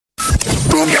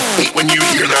Boom your feet when you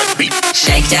hear that beat.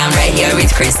 Shakedown Radio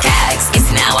with Chris Caggs is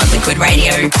now on Liquid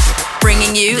Radio.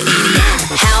 Bringing you EDM,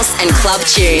 house and club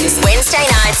tunes. Wednesday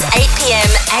nights, 8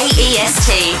 p.m.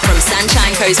 AEST from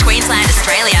Sunshine Coast, Queensland,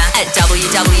 Australia at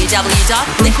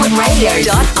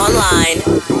www.liquidradio.online.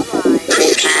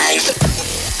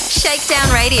 Shakedown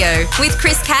Radio with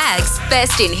Chris Caggs.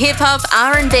 Best in hip-hop,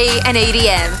 R&B and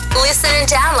EDM. Listen and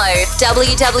download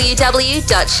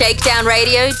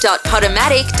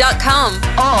www.shakedownradio.podomatic.com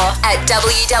or at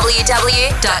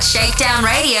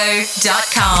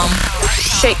www.shakedownradio.com.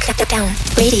 Shakedown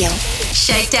Radio.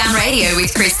 Shakedown Radio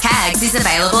with Chris Caggs is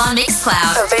available on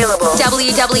Mixcloud.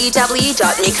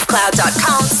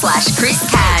 www.mixcloud.com/Chris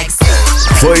Caggs.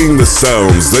 Playing the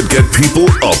sounds that get people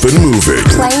up and moving.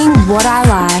 Playing what I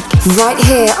like. Right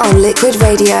here on Liquid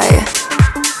Radio.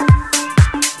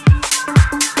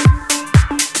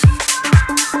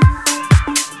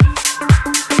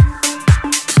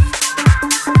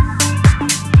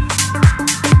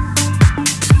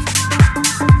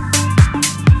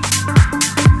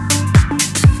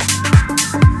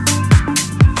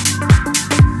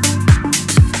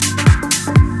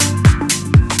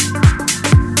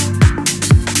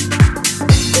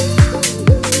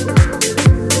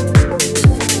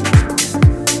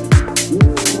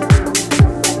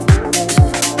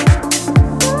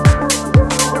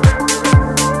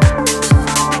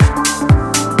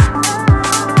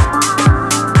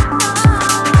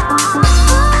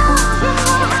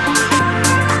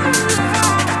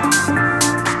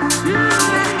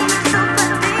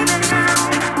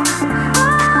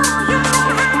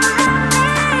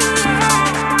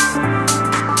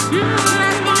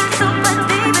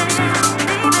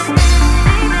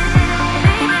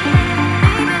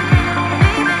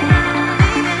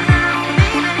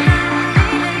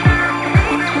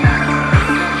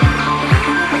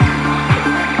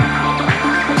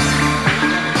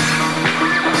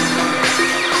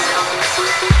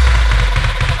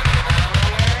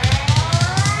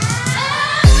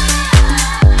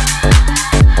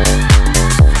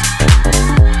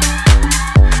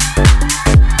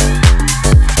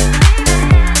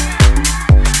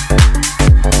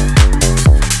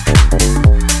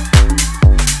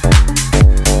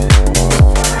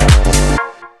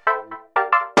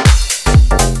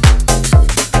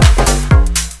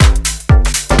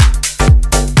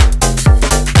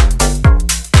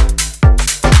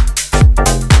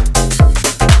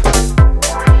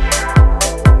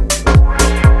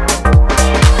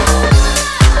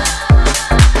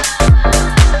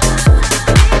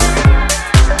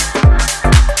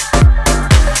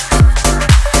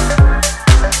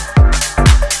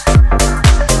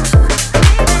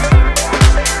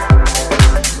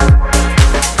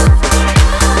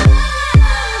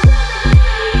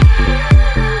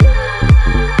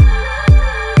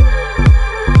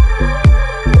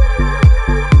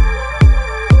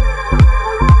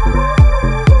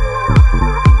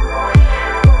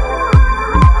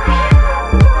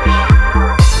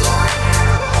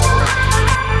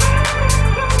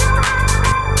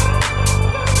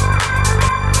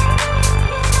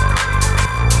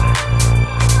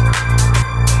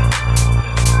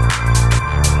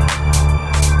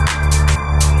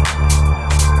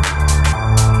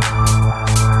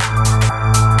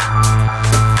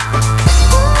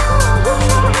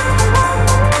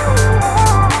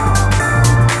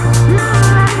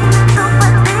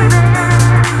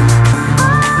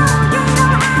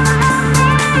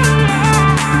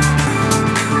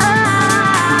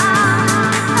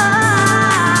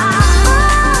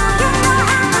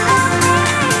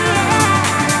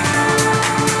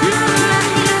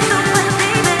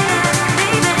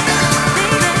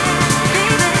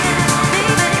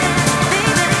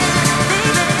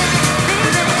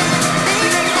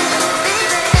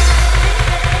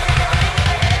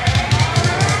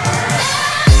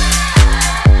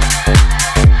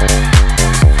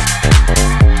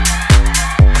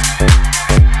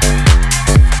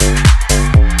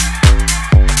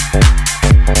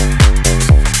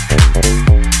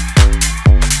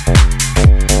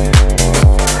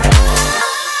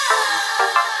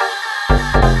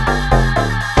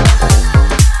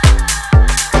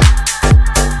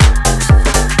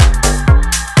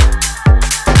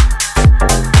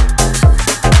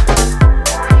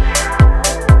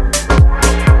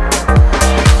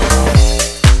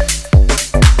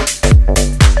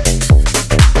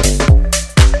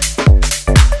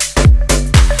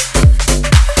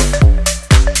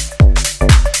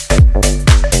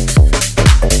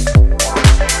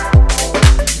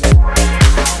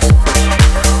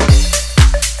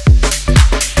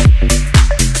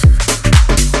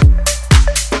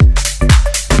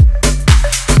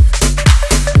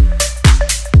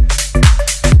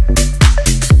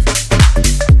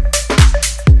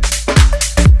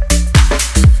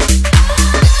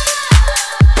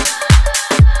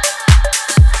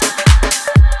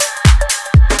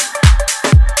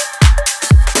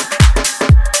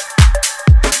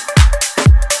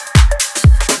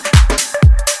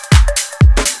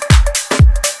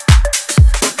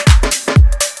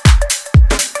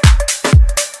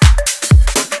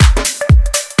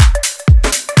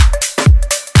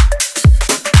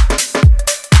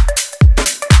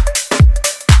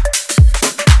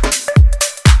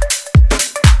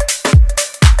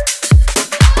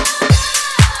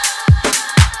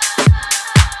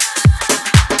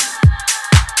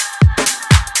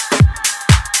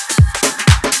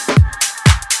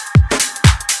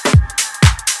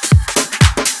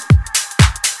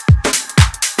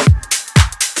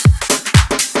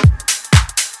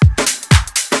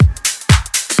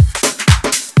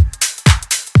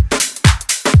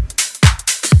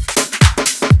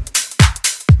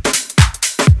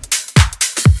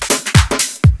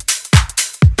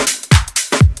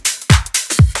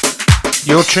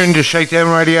 You're tuned to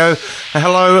ShakeDown Radio.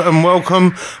 Hello and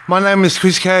welcome. My name is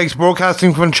Chris Caggs,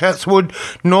 broadcasting from Chatswood,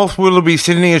 North Willoughby,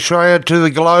 Sydney, Australia, to the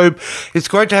globe. It's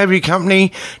great to have your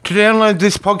company. To download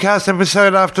this podcast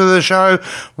episode after the show,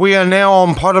 we are now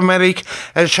on Podomatic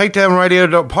at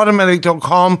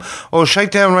shakedownradio.podomatic.com or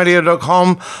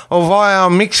shakedownradio.com or via our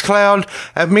Mixcloud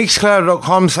at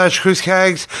mixcloud.com/Chris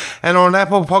Caggs and on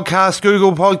Apple Podcasts,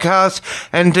 Google Podcasts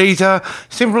and Deezer.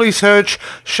 Simply search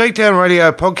Shakedown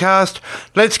Radio Podcast.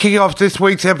 Let's kick off this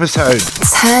week's episode.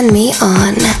 Turn me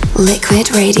on,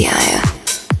 Liquid Radio.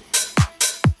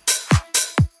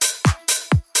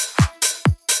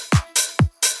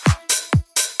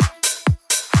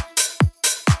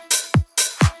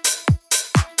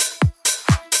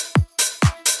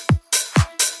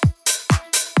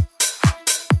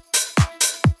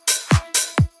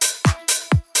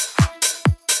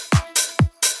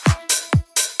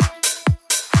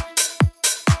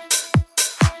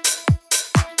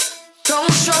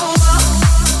 Don't show up.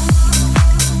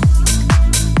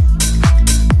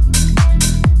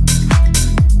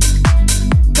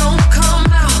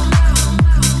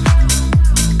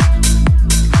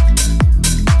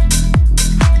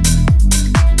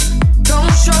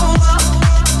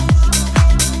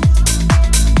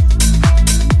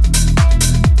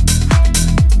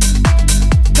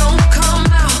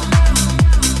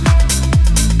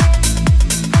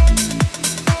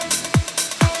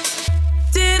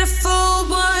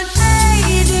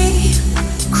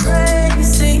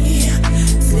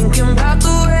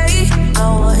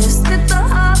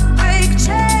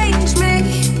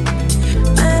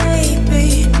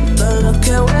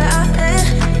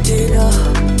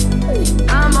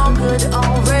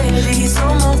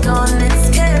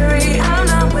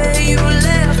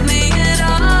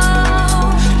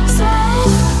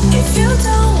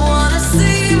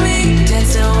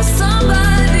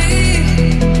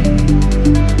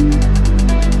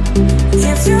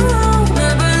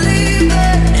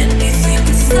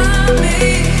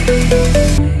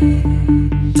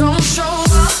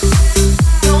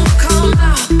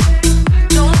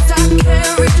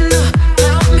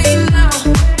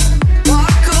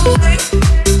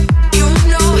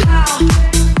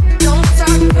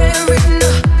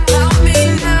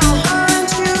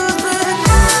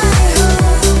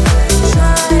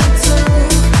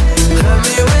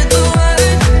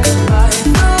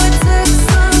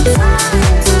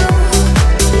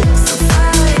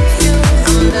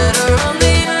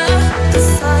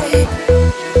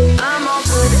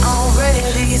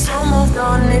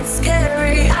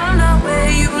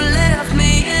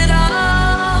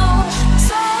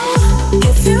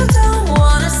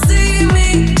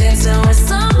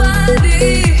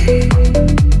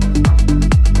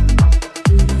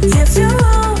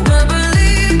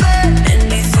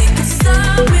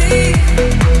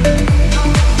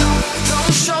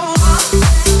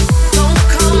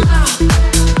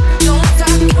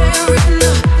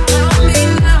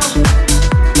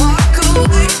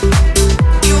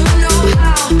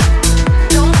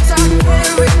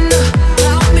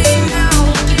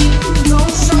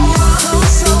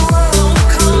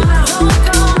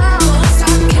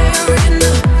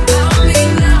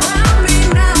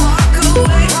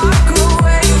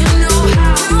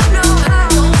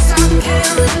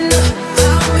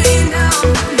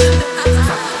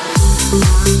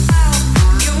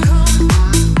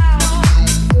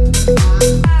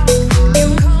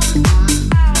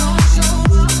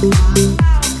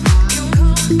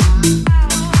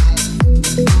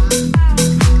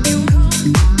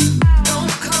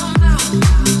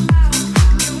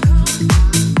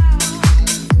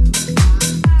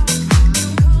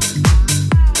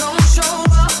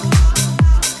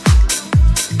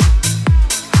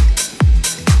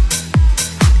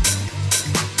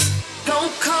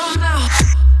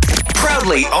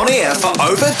 proudly on air for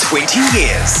over 20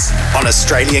 years. On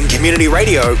Australian Community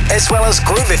Radio, as well as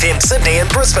Groove FM Sydney and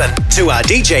Brisbane, 2R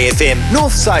DJ FM,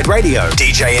 Northside Radio,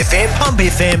 DJ FM, Pump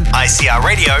FM, ICR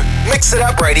Radio, Mix It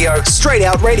Up Radio, Straight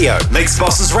Out Radio, Mix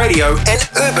Bosses Radio, and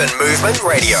Urban Movement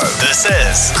Radio. This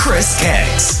is Chris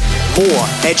Caggs. More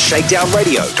at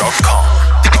ShakeDownRadio.com.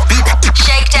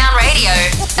 Shakedown Radio.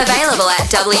 Available at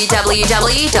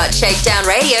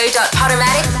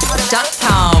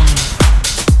www.shakedownradio.podomatic.com.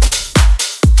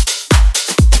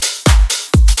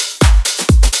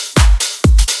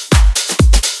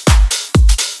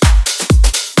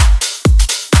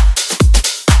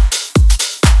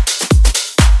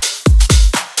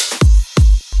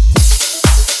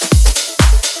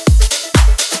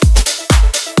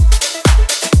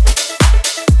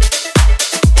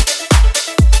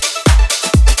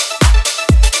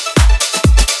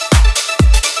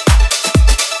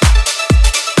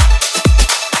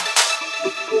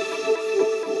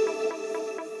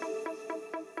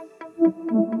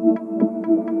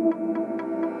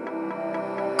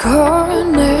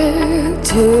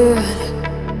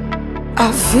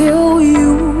 feel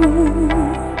you.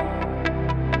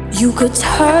 You could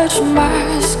touch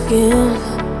my skin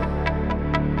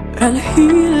and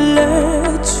heal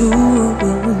it too.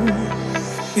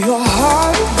 Your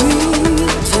heart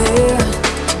beating,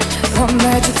 a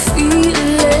magic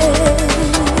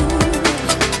feeling.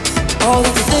 All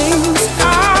the things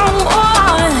I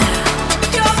want,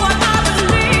 you're what I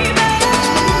believe in.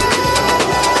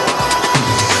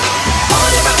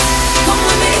 Hold your breath, come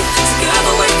with me.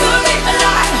 Together we could be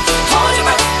alive. Hold your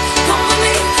breath, come with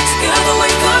me. Together we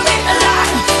could be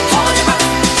alive. Hold your breath,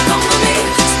 come with me.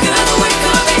 Together we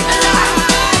could be alive.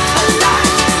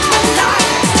 Alive, alive,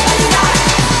 alive,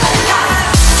 alive.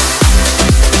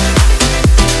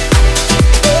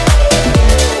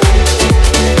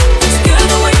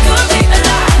 Together we could be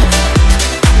alive.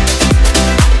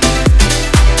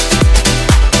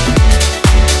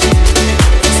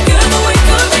 Together we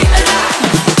could be alive.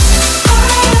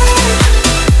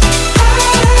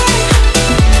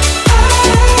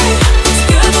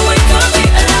 Together we could be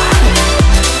alive.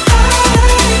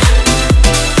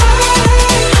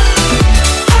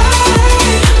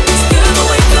 Together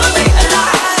we could be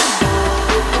alive.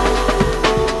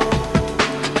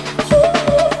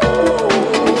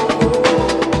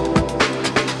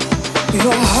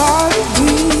 Your heart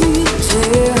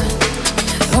beating,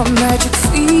 a magic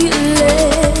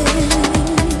feeling.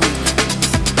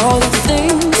 All the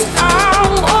things I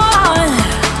want,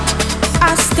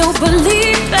 I still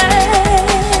believe in.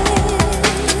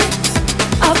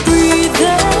 I breathe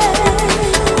in,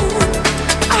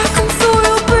 I can feel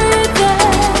you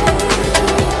breathing.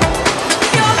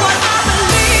 You're what I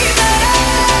believe in.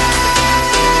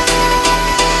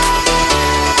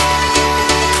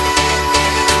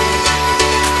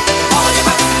 Hold your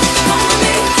breath, come with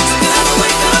me. Together we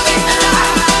could be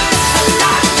alive.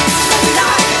 Alive,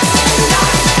 alive,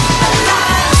 alive,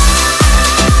 alive.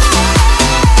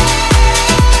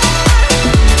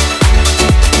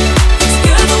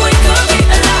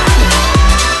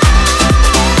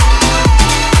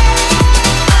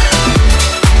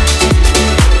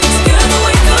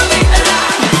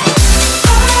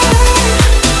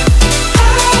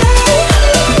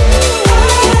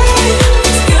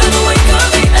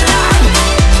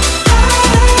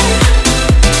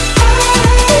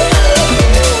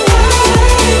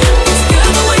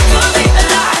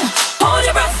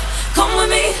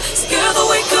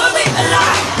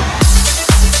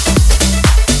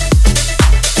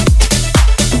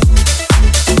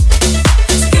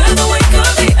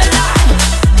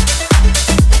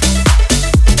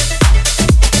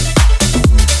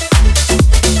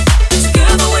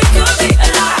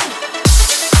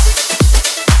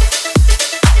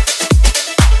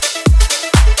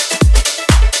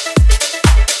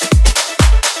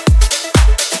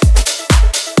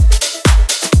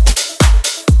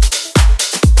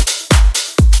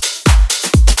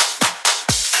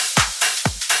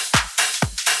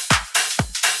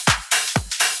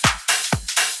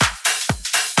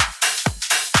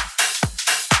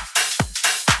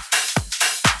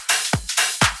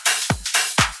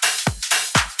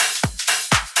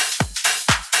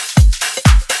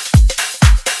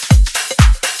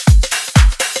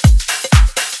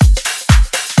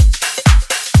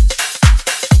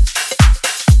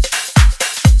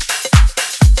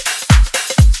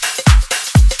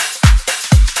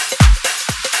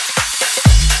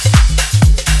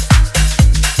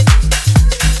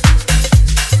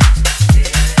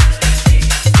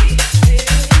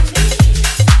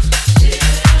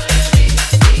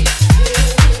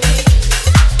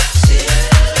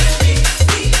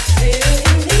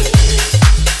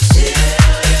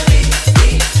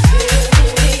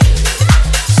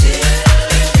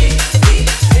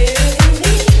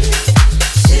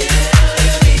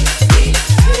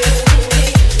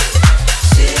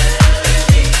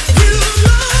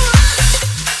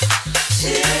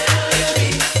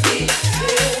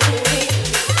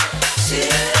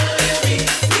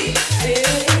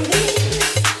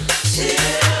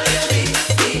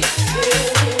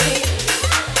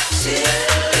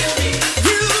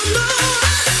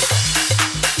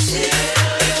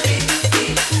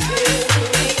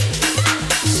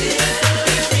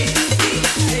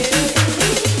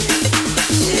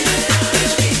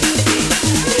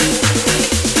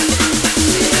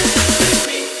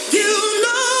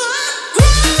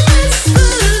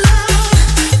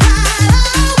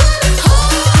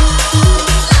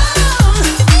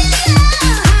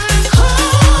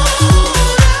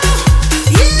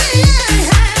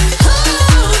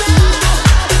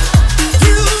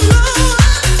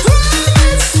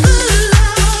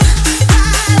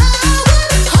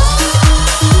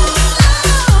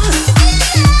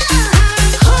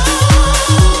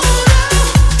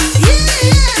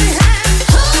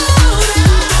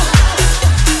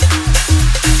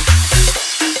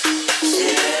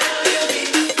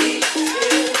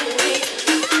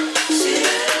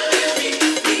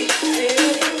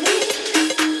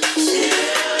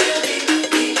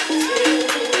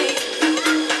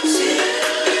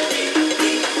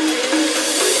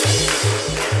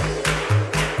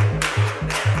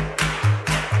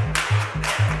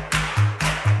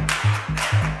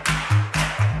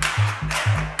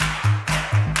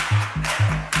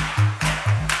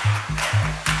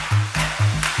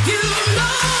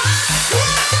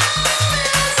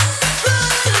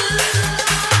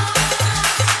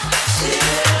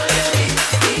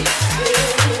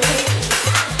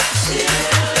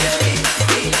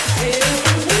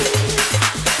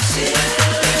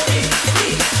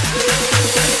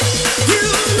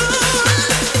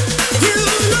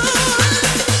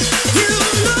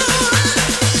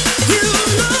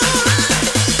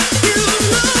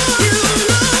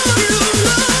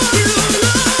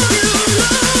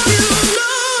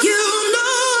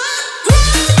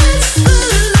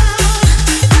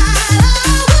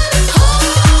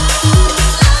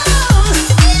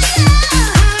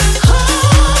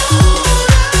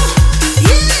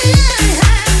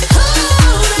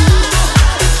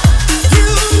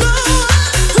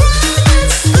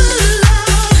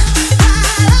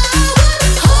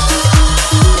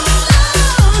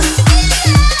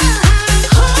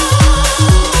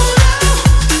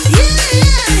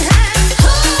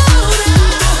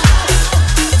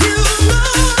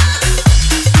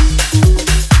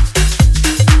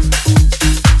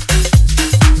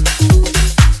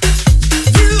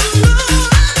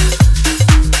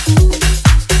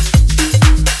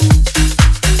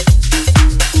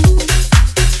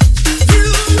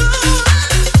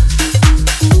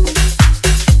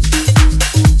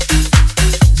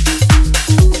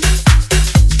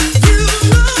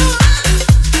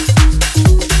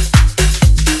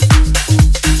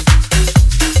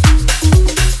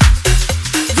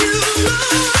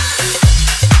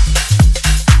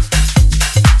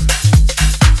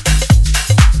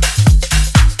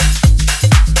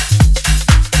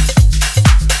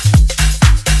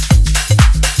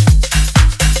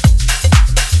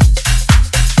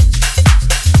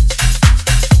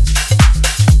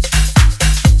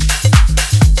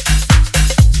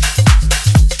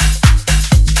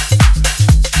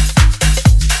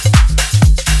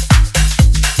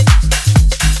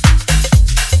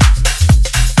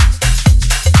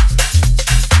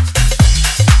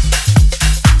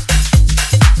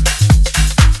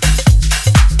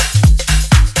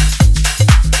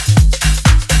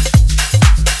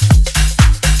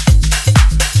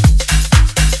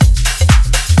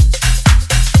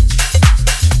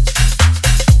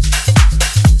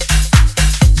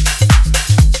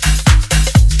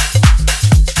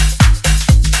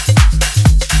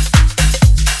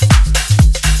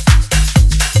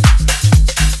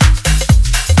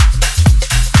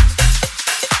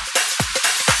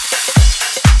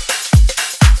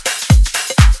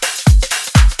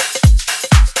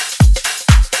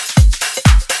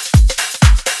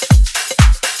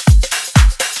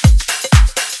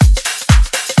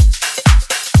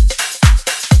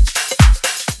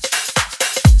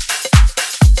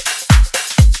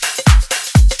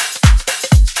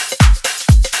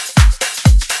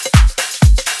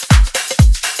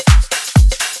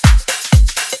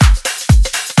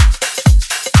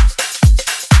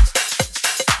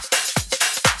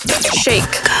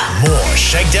 Shake. More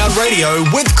Shakedown Radio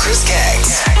with Chris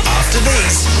Caggs. After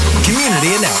these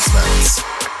community announcements.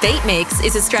 Beat Mix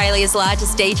is Australia's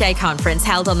largest DJ conference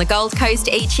held on the Gold Coast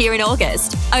each year in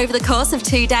August. Over the course of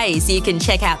 2 days, you can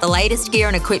check out the latest gear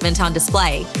and equipment on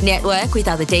display, network with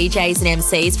other DJs and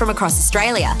MCs from across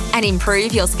Australia, and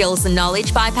improve your skills and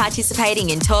knowledge by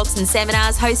participating in talks and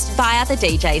seminars hosted by other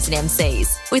DJs and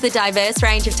MCs. With a diverse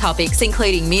range of topics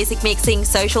including music mixing,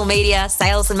 social media,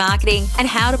 sales and marketing, and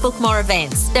how to book more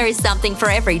events, there is something for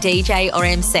every DJ or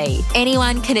MC.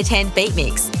 Anyone can attend Beat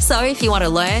Mix, so if you want to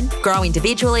learn, grow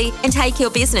individually, and take your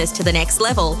business to the next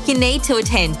level, you need to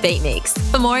attend Beat Mix.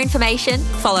 For more information,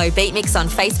 follow Beat Mix on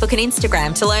Facebook and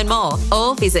Instagram to learn more,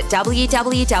 or visit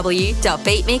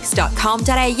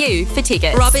www.beatmix.com.au for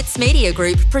tickets. Roberts Media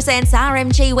Group presents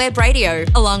RMG Web Radio,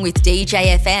 along with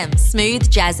DJ FM, Smooth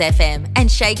Jazz FM, and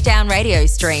Shakedown radio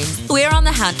streams. We're on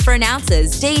the hunt for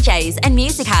announcers, DJs, and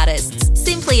music artists.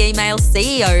 Simply email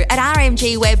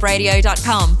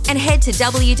ceo@rmgwebradio.com and head to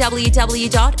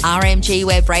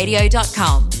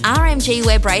www.rmgwebradio.com. RMG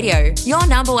Web Radio, your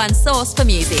number one source for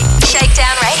music.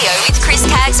 Shakedown Radio with Chris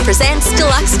Caggs presents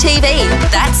Deluxe TV.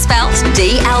 That's spelt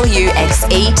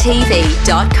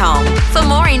DLUXETV.com. For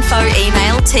more info,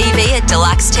 email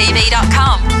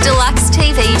tv@deluxetv.com.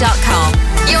 Deluxetv.com,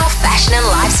 your fashion and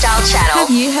lifestyle channel.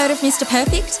 Have you heard of Mr.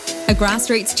 Perfect? A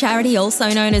grassroots charity also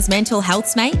known as Mental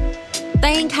Health's Mate?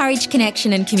 They encourage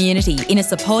connection and community in a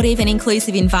supportive and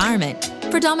inclusive environment,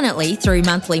 predominantly through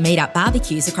monthly meet-up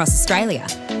barbecues across Australia.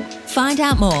 Find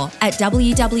out more at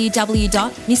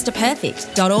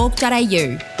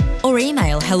www.mrperfect.org.au or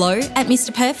email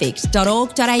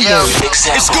hello@mrperfect.org.au.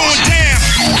 It's going down.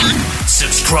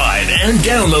 Subscribe and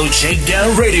download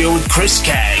Shakedown Radio with Chris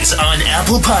Caggs on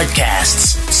Apple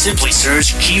Podcasts. Simply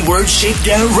search keyword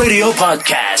Shakedown Radio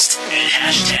Podcast and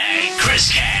hashtag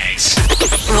Chris Caggs.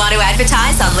 Want to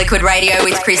advertise on Liquid Radio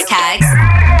with Chris Caggs?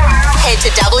 Head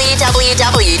to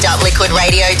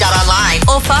www.liquidradio.online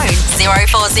or phone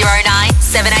 0409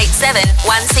 787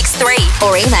 163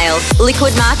 or email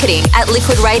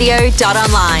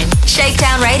liquidmarketing@liquidradio.online.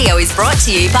 Shakedown Radio is brought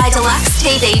to you by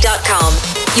deluxetv.com,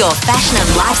 your fashion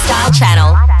and lifestyle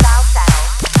channel.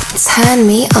 Turn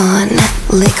me on,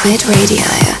 Liquid Radio.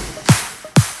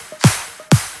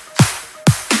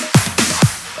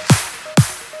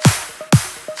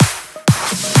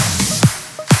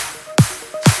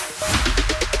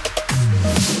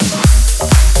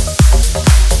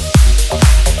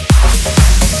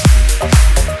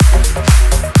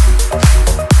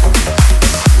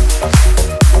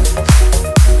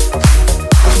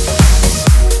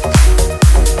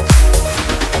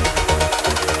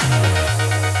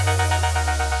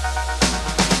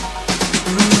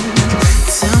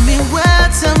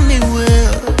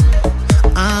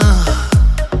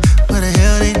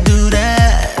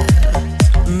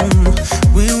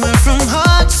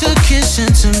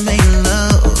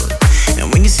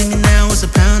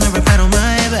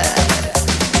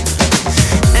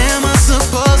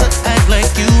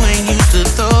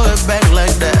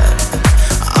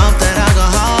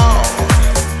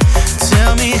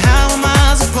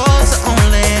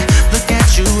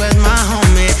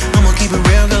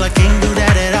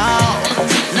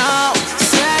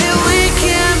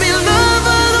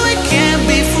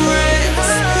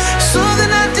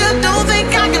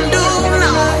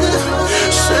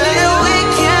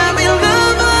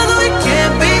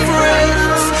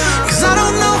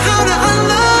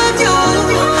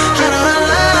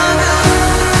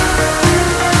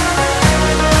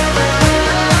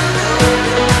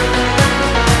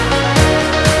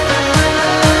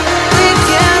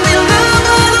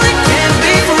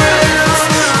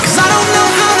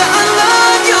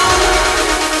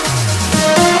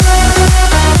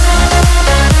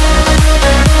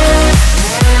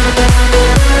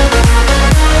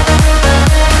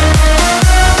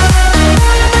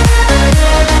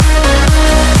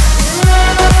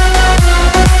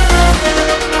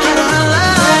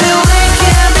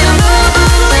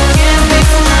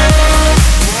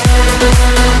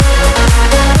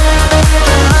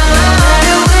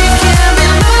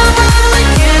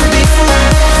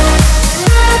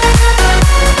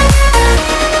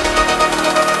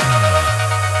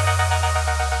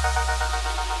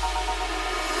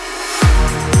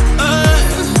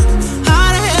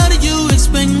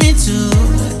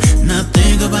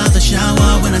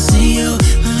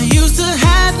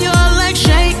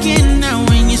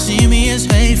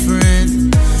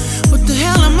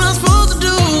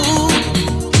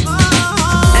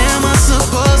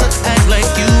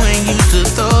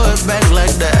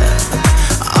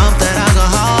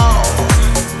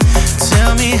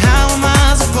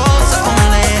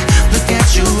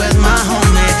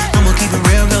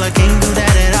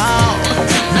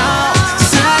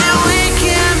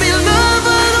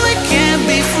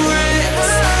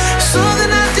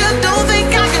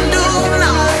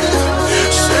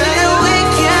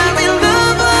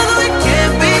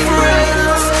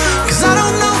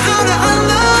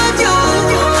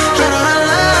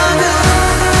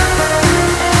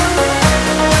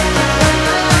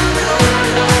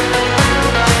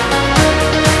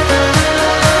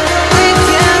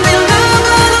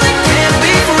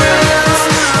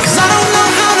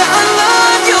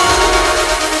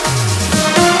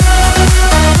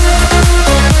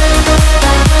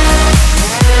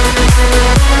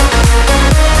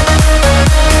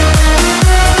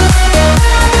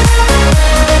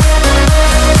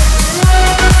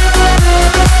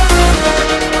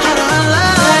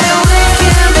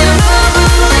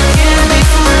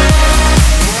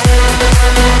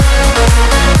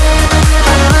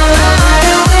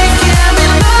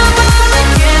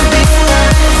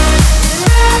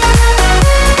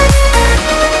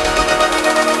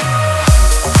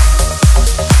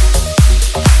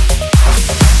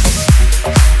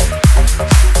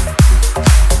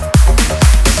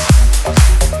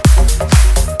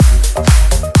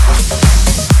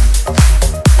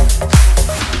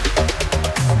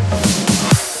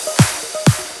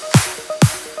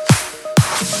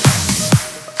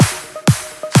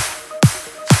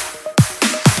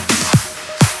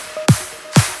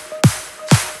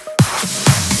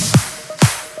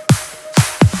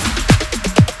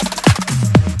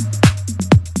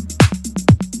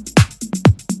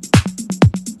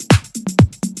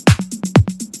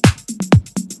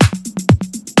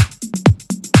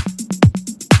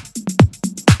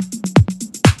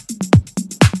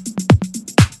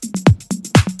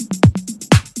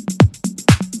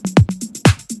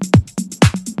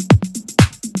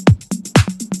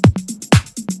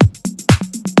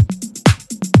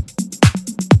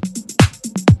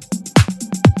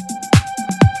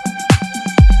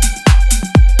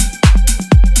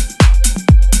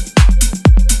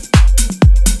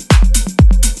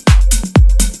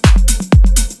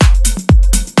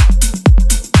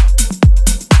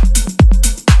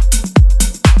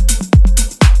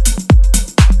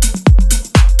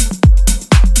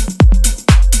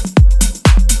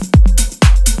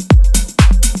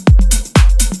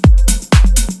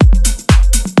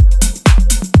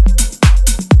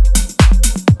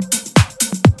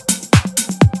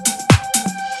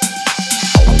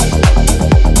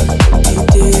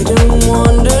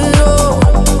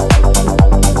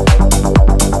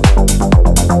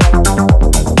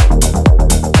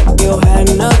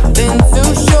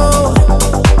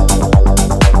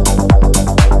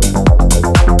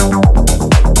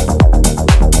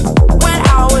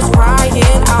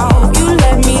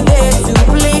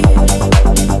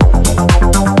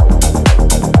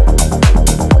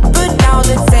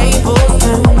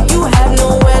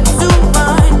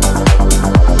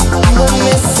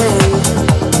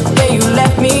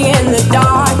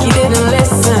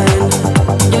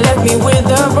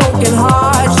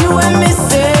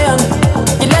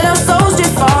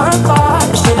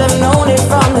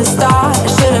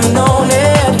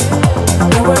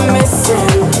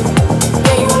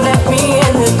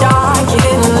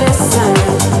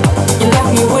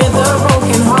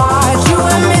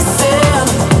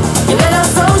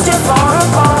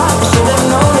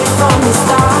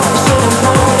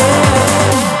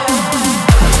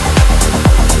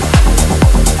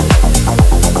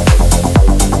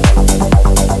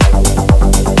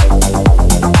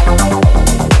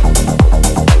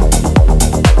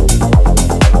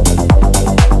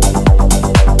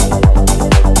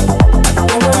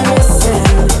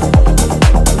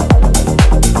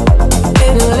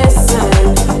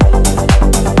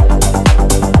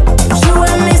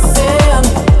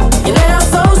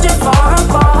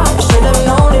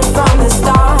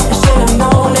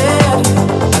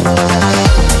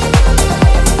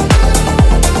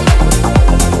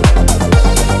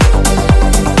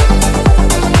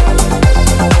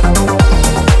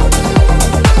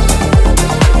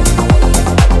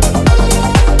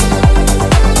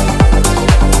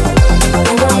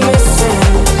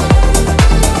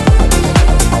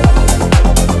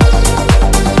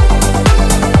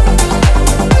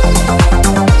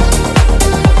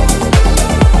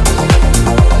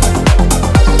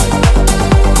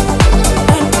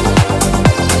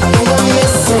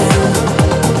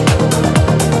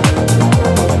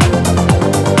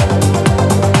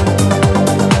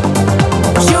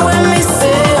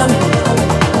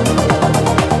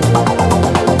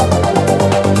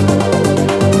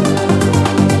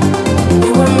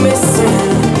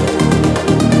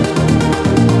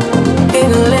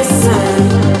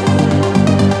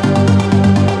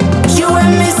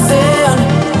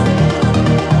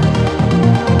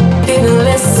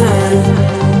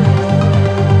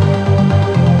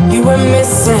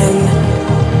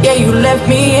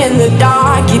 the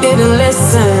dark, you didn't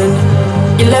listen.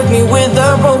 You left me with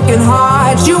a broken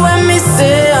heart, you went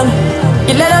missing.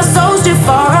 You let our souls drift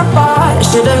far apart. I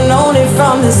should have known it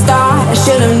from the start, I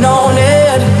should have known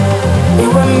it. You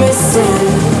were missing.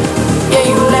 Yeah,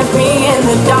 you left me in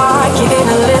the dark, you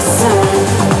didn't listen.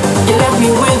 You left me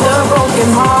with a broken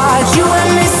heart, you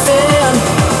went missing.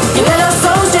 You let our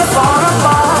souls drift far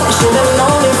apart. I should have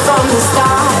known it from the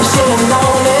start, I should have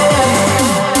known it.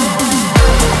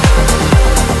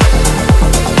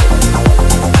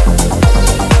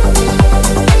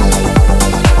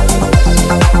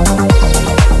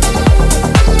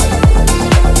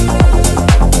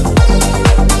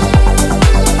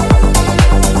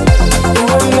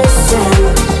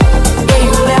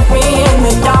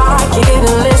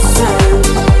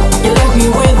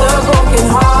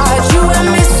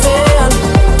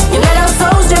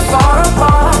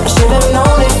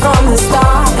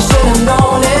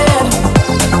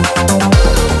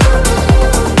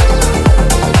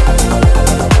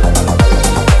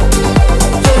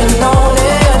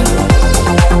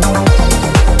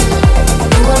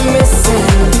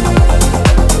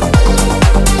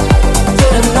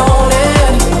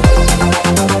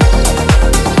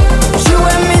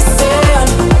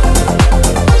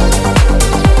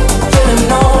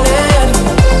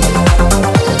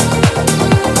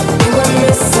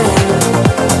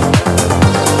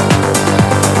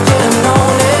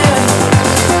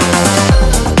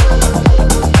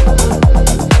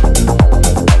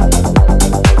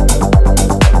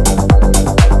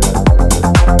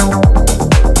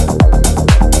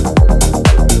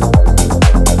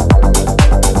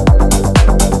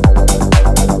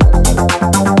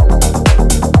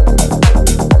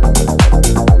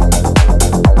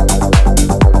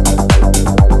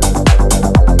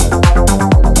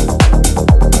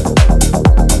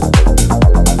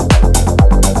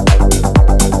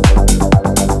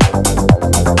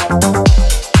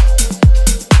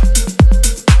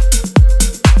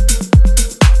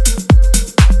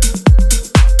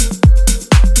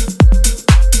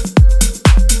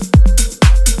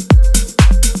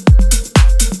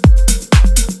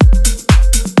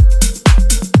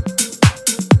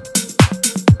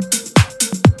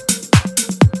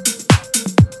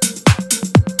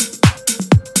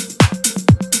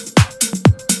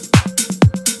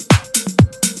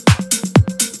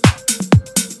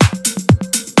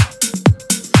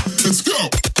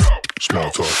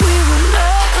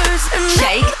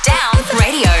 ShakeDown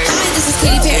Radio. This is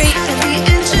Katy Perry.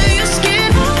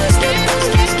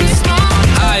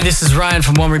 Hi, this is Ryan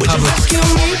from One Republic. Hey,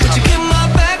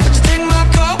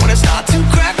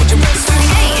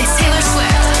 it's Taylor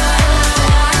Swift.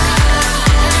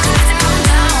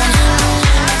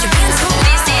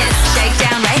 This is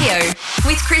ShakeDown Radio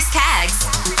with Chris Caggs.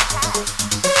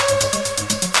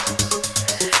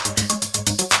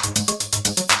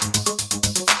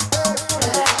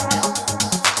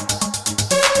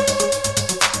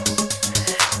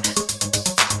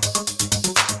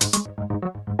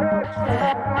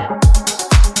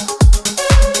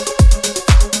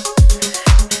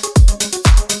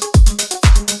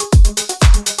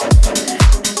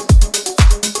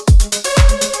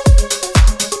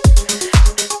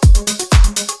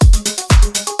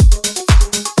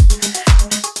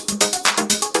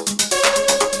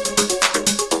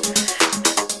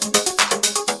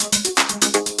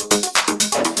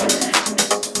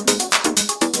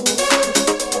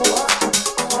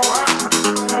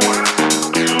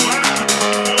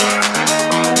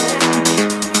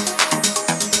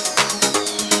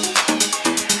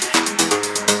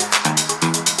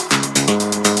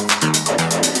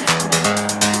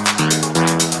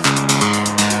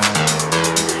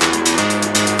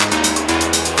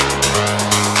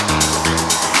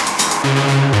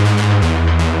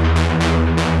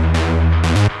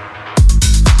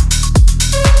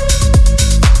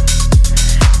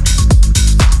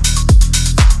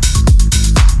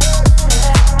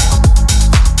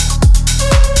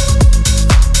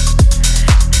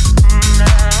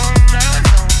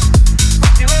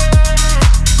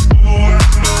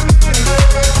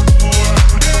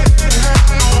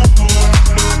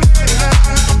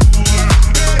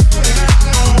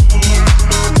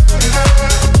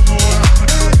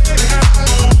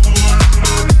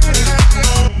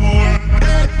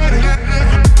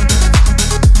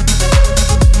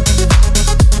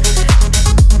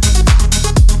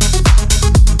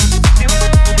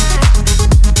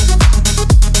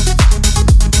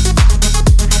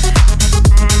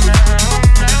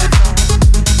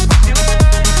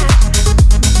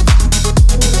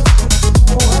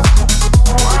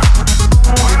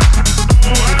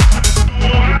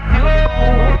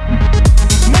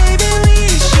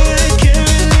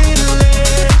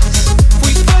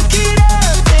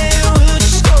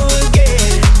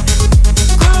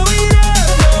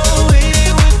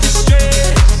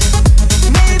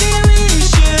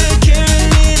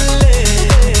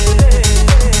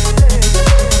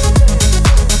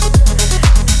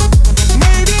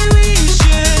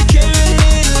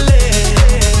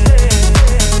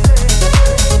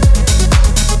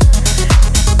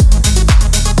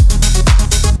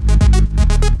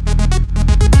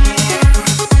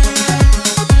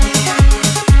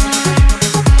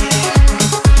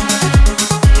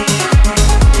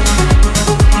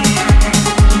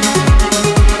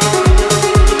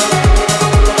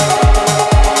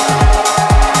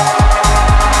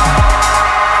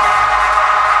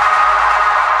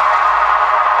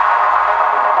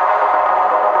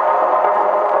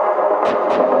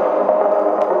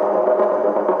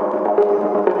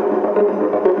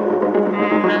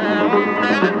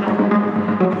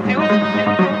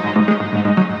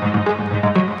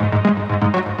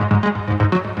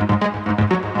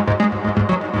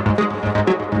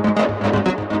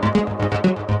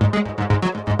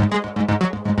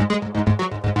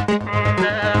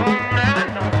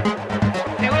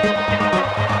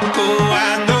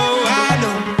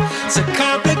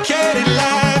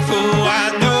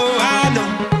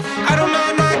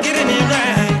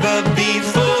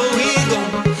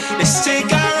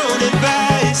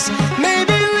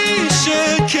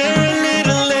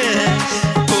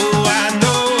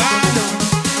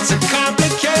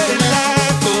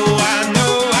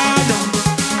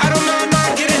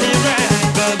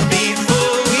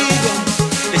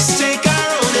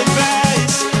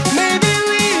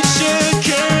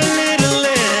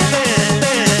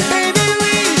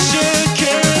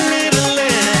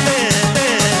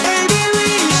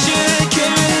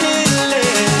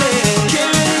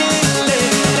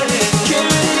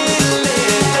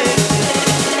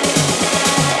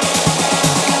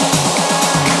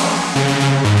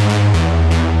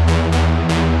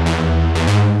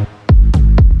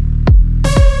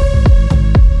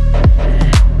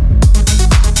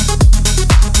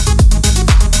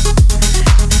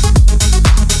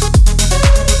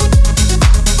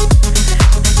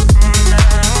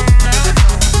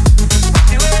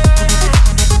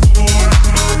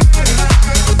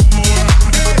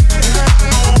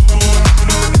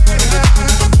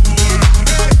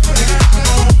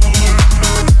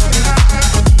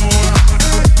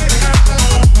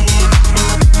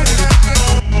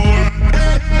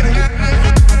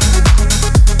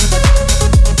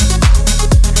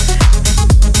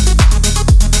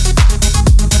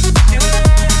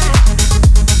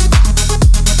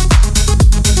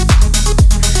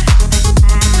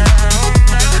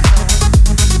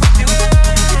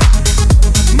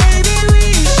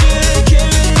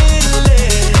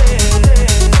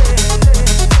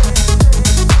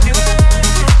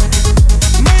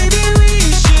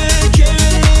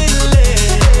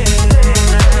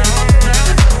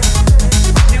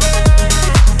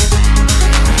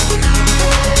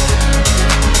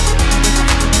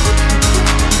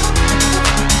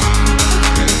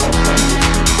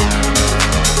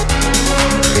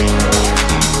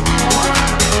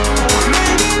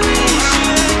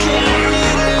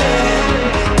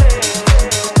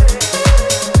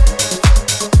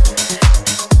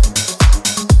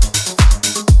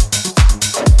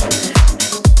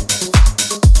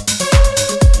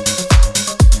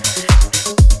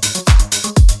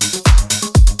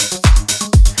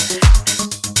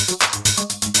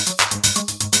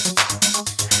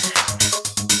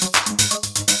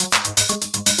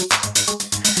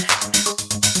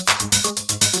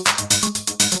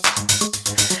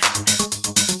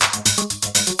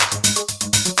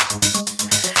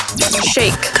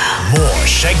 Shake. More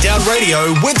Shakedown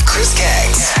Radio with Chris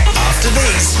Caggs. After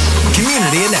these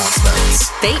community announcements.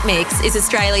 Beat Mix is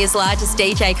Australia's largest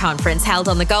DJ conference held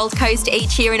on the Gold Coast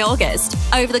each year in August.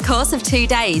 Over the course of 2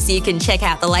 days, you can check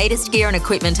out the latest gear and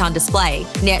equipment on display,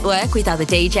 network with other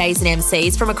DJs and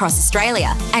MCs from across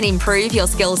Australia, and improve your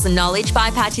skills and knowledge by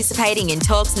participating in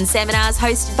talks and seminars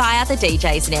hosted by other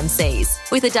DJs and MCs.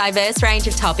 With a diverse range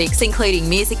of topics including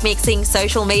music mixing,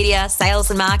 social media, sales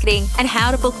and marketing, and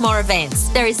how to book more events,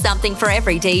 there is something for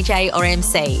every DJ or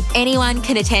MC. Anyone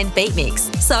can attend Beat Mix,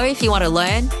 so if you want to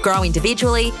learn, grow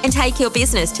individually, and take your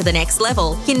business to the next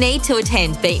level, you need to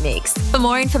attend Beat Mix. For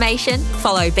more information,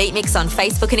 follow Beat Mix on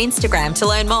Facebook and Instagram to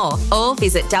learn more, or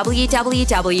visit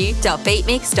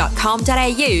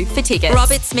www.beatmix.com.au for tickets.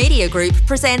 Roberts Media Group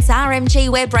presents RMG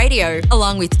Web Radio,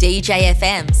 along with DJ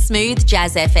FM, Smooth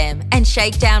Jazz FM, and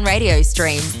Shakedown radio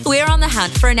streams. We're on the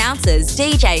hunt for announcers,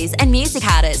 DJs, and music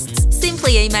artists.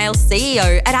 Simply email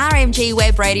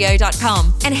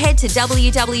ceo@rmgwebradio.com and head to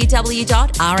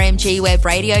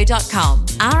www.rmgwebradio.com.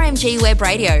 RMG Web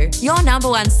Radio, your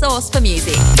 #1 source for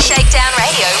music. Shakedown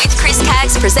Radio with Chris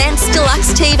Caggs presents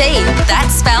Deluxe TV.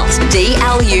 That's spelt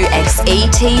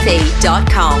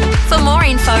DLUXETV.com. For more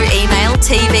info, email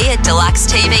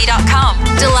tv@deluxetv.com.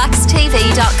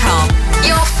 Deluxetv.com,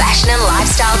 your fashion and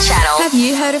lifestyle channel. Have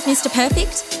you heard of Mr.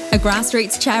 Perfect? A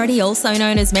grassroots charity also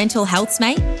known as Mental Health's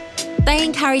Mate? They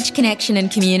encourage connection and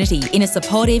community in a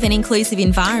supportive and inclusive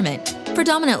environment,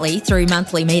 predominantly through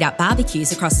monthly meet-up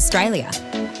barbecues across Australia.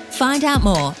 Find out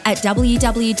more at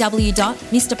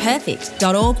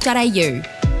www.mrperfect.org.au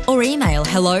or email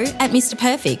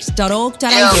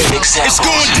hello@mrperfect.org.au. It's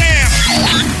going down!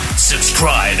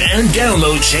 Subscribe and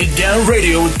download Shakedown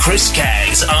Radio with Chris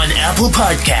Caggs on Apple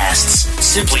Podcasts.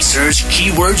 Simply search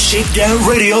keyword Shakedown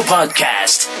Radio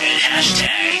Podcast and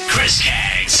hashtag Chris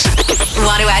Caggs.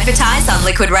 Want to advertise on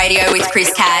Liquid Radio with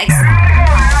Chris Caggs?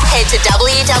 Head to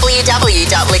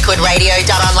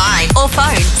www.liquidradio.online or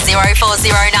phone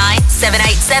 0409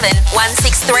 787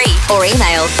 163 or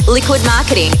email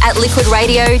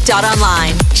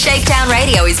liquidmarketing@liquidradio.online. Shakedown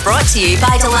Radio is brought to you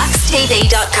by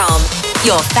deluxetv.com,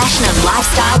 your fashion and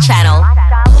lifestyle channel.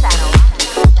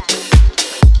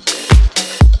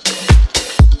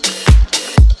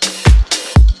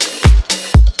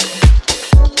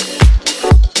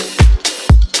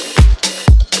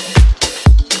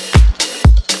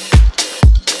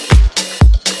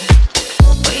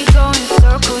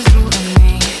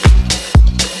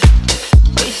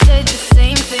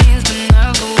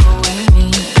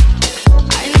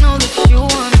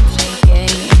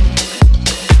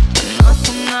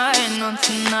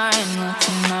 Tonight,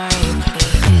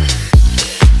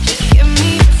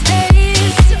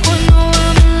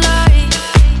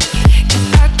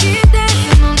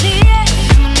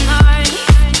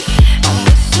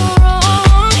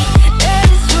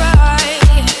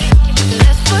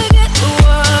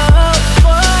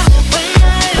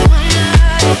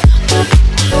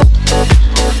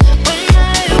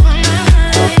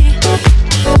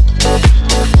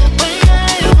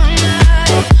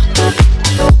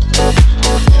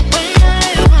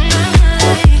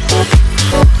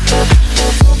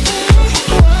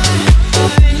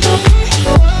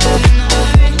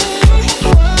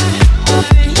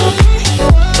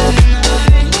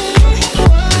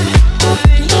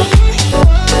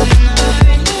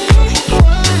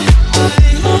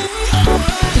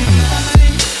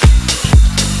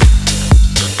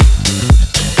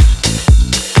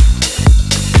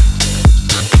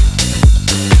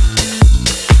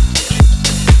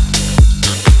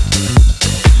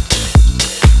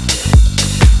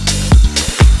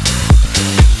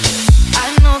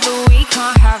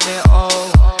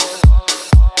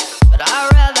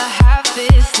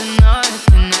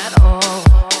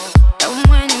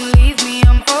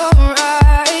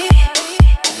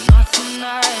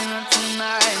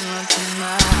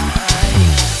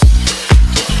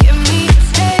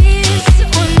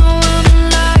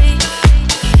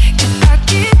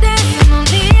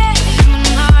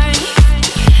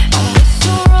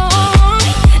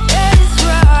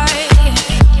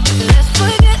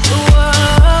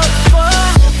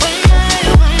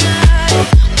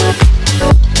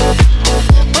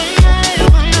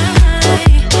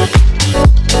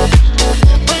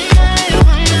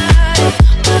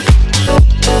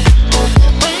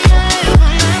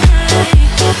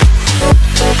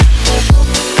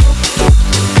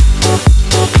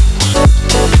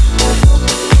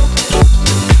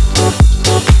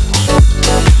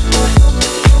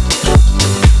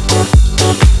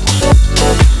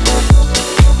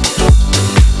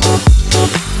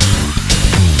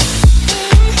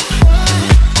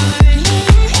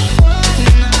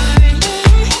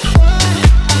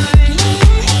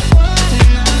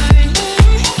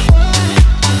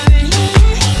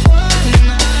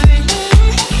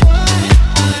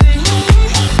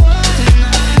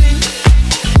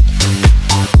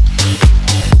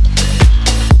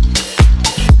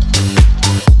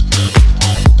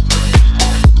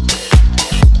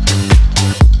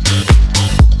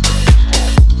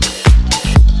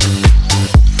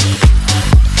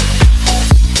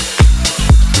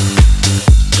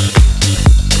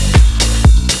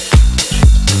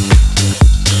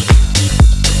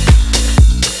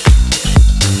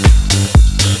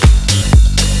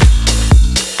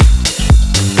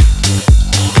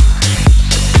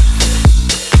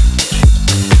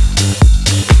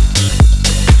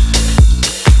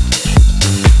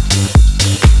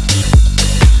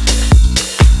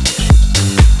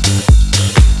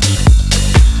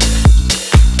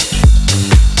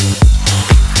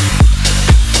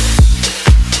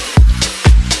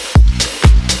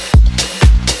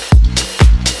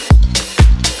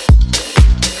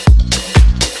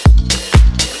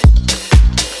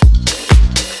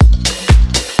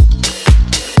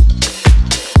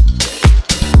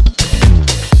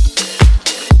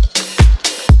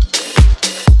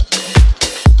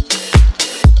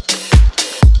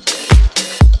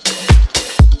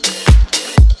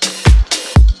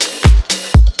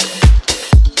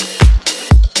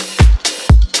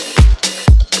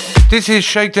 This is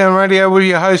Shakedown Radio with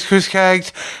your host Chris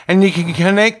Caggs, and you can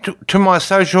connect to my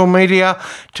social media,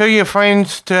 tell your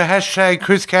friends to hashtag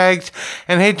Chris Caggs,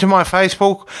 and head to my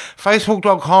Facebook,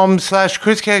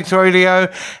 facebook.com/Chris Caggs Radio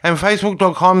and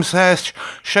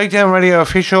facebook.com/Shakedown Radio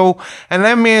Official, and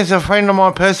add me as a friend on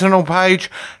my personal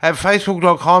page at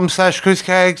facebook.com/Chris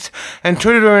Caggs and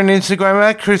Twitter and Instagram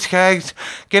at Chris Caggs.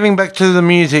 Getting back to the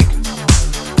music.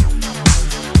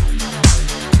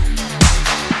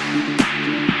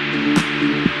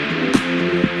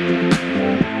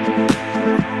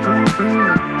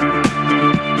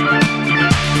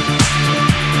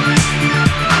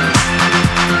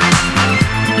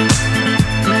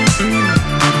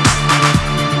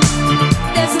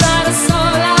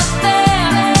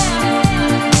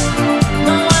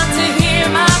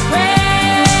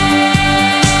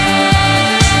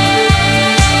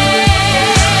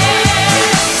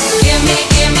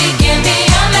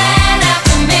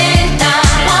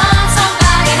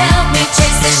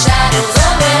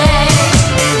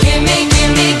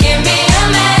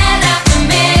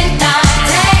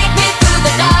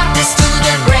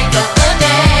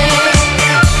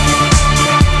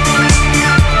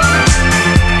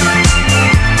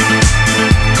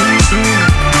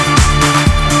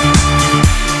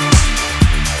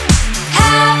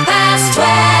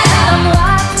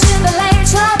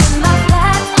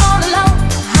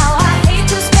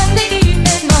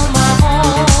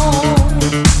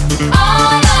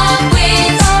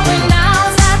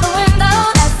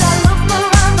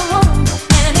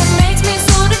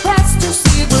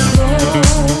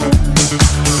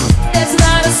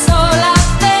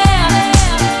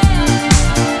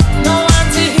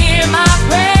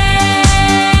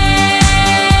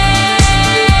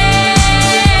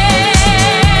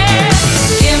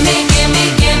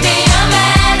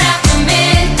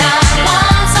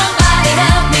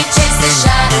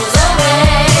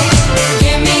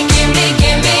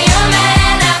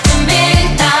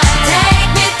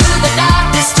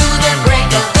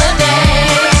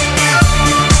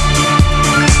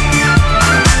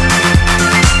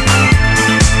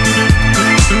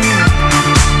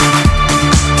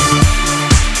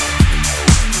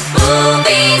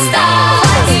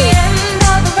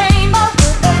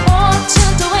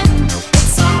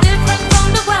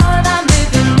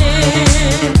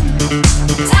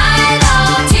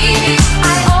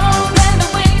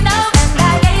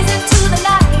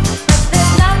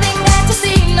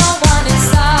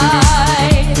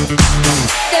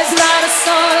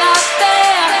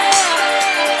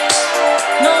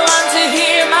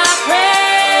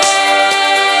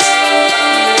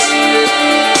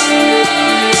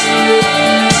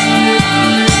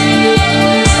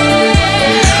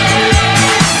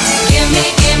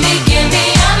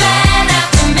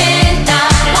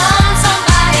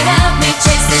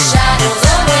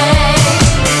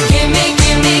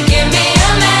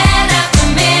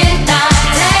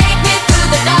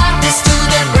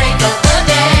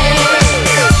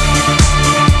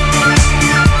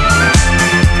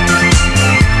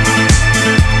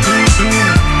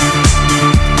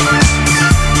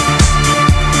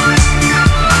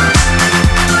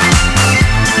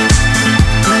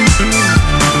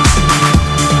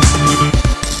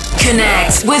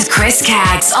 with Chris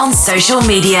Caggs on social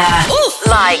media.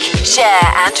 Like,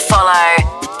 share and follow.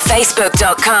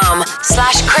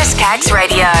 Facebook.com/Chris Caggs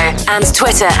Radio and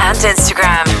Twitter and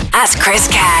Instagram @Chris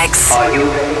Caggs. Are you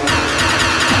ready?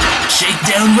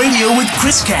 Shakedown Radio with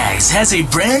Chris Caggs has a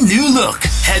brand new look.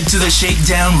 Head to the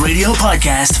Shakedown Radio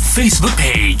Podcast Facebook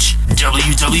page.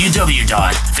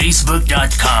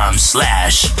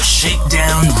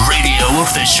 www.facebook.com/Shakedown Radio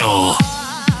Official.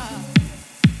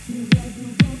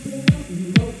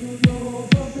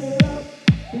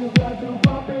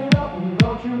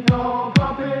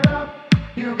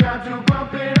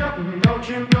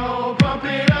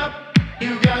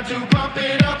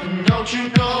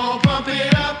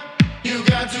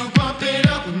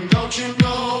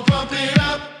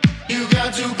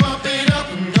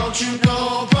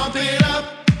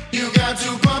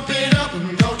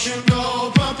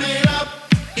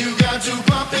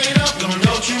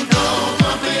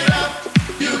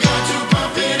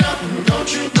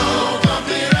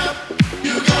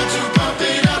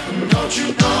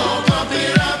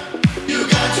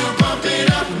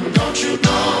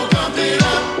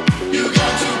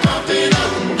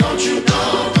 Don't you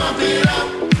know?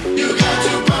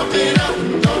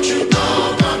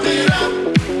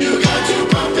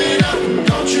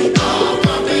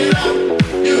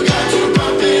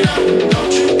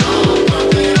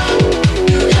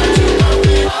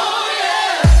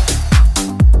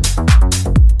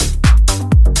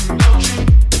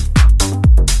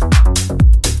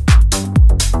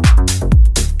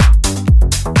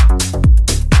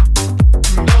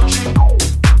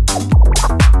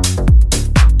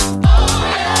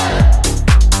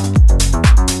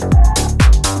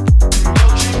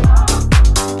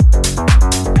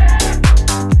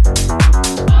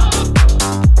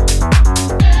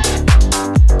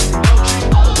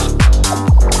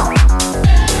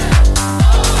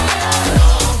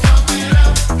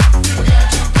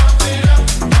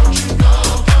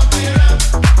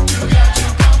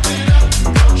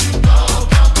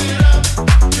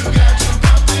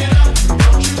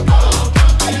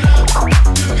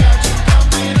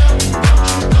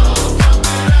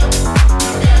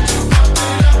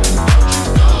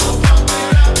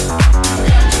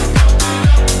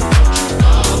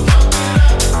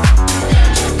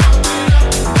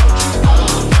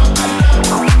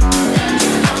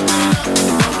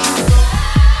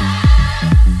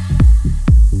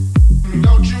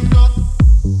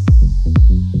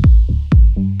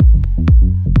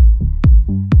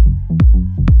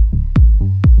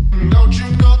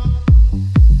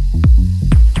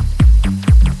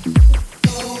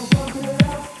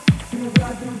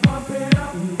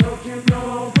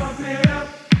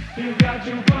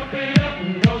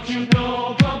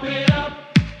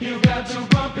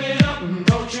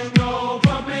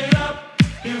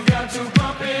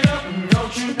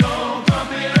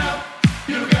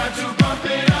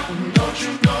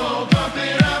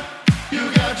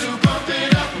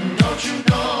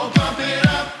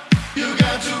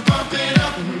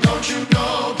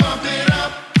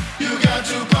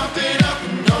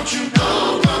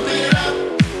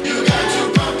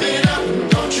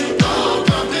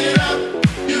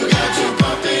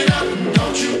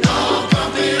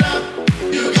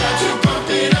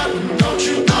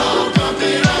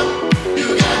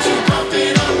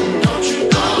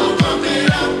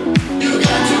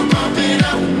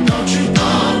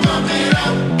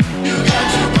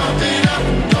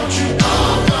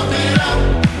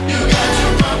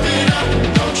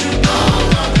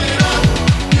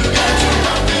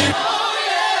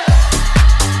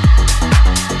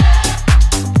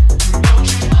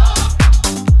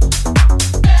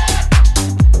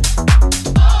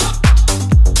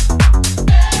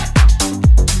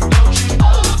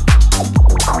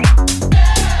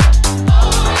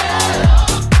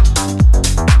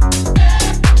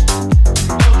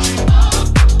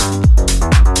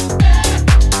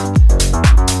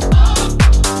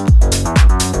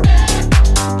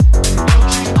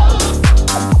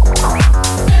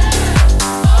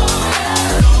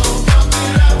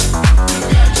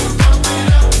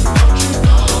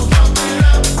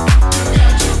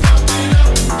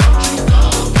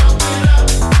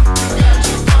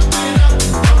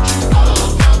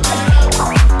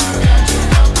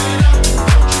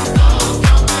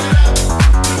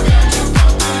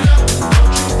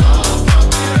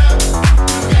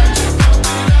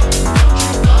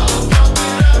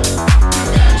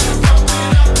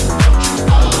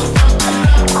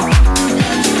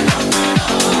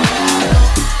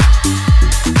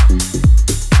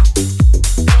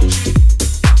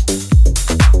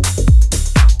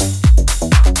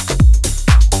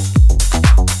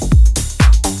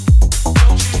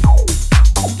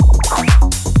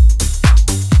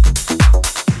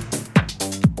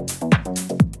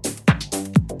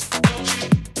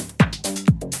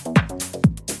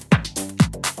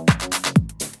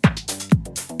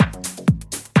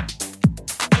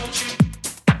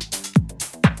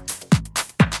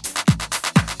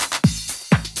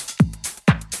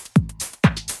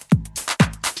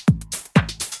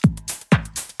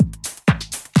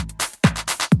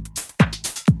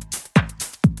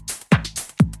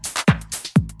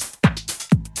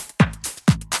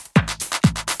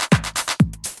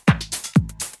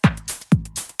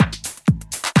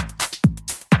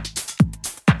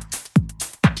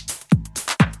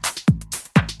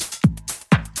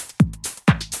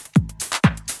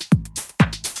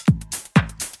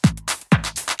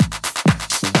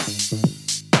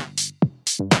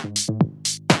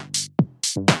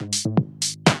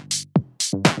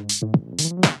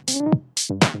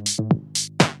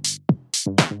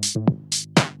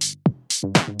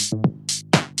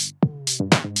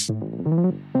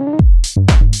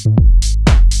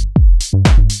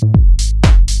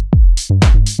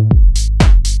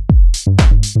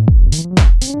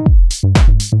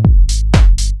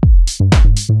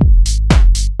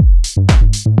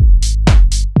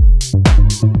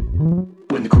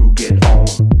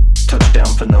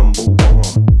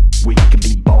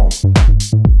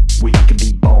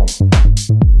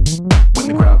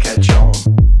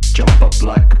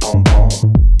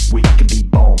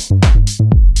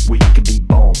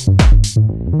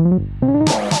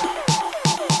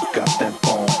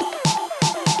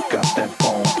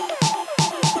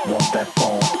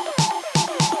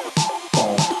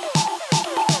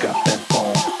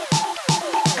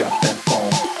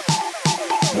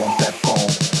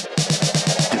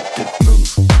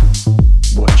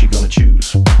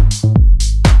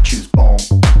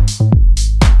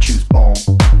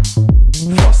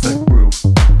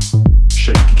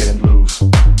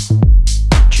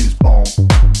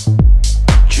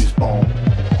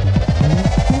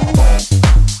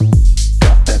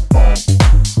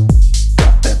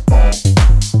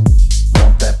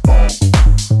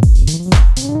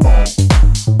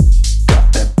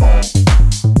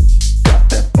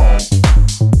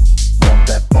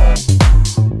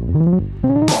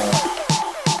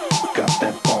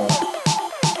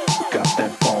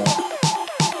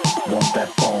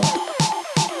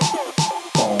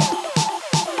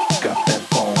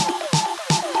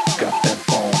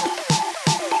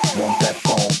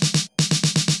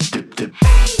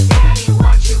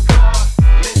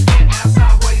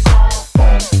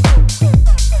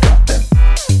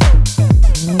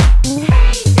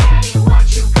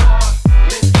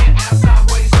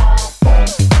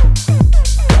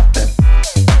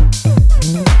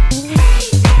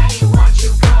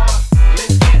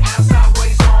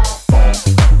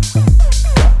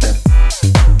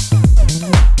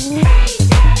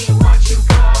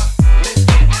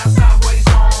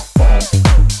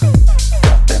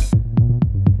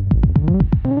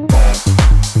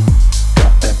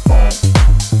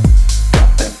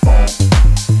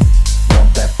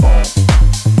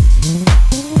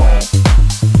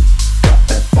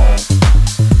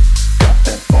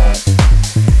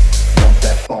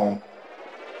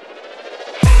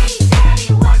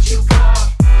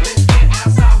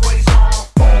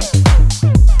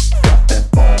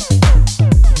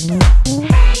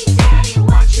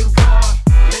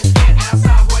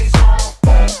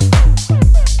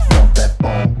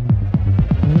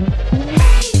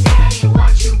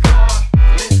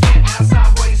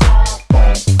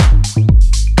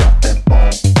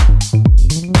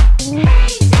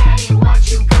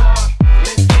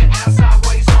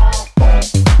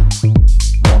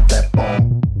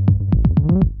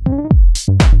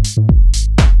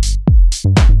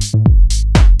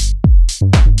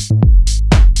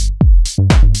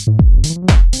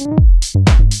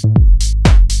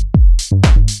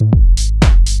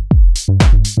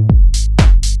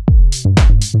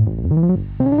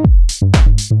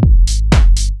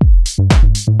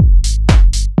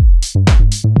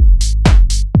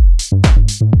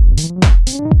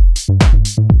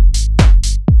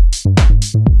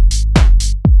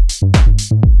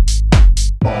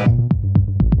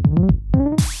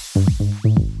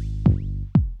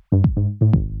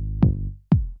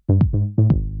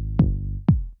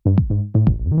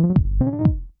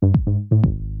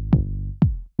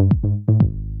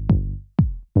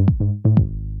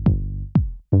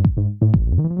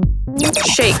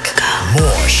 Shake.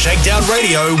 More Shakedown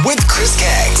Radio with Chris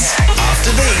Caggs.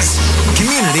 After these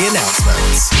community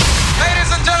announcements.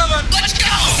 Ladies and gentlemen, let's go!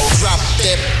 Drop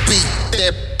that beat,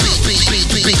 that beat.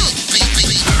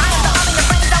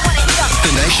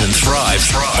 The nation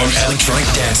thrives on electronic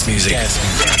dance music.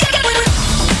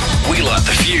 We light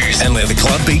the fuse and let the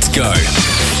club beats go.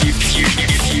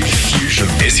 Fusion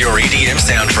is your EDM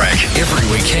soundtrack. Every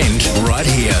weekend, right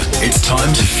here, it's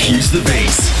time to fuse the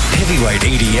beats. Heavyweight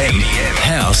EDM,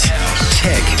 house,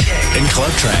 tech, and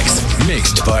club tracks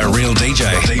mixed by a real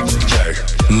DJ.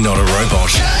 Not a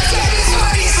robot.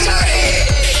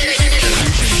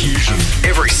 Fusion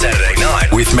every Saturday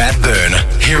night with Matt Byrne.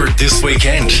 Hear it this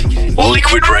weekend.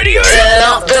 Liquid Radio. Turn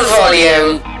up the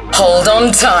volume. Hold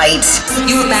on tight.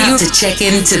 You're about to check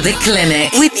into the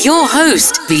clinic with your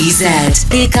host,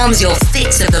 BZ. Here comes your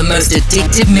fix of the most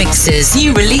addictive mixes,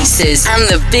 new releases, and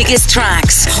the biggest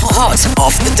tracks hot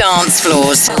off the dance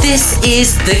floors. This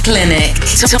is the clinic.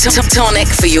 Tonic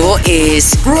for your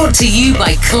ears. Brought to you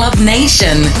by Club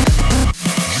Nation.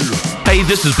 Hey,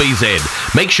 this is BZ.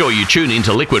 Make sure you tune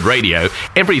into Liquid Radio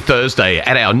every Thursday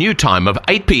at our new time of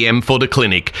 8 p.m. for the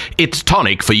clinic. It's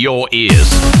tonic for your ears.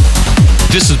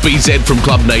 This is BZ from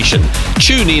Club Nation.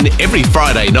 Tune in every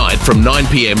Friday night from 9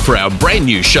 p.m. for our brand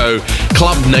new show,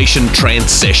 Club Nation Trance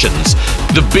Sessions.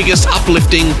 The biggest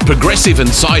uplifting, progressive and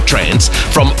psytrance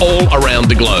from all around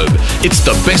the globe. It's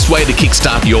the best way to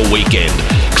kickstart your weekend.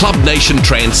 Club Nation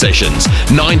Trance Sessions,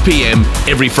 9 p.m.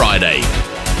 every Friday.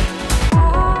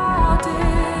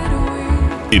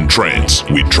 In trance,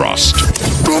 we trust.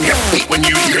 Boom your feet when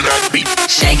you hear that beat.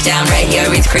 Shakedown Radio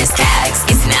with Chris Caggs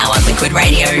is now on Liquid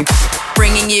Radio.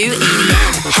 Bringing you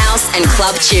EDM, house and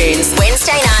club tunes.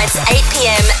 Wednesday nights, 8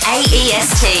 p.m.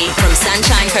 AEST from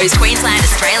Sunshine Coast, Queensland,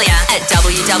 Australia at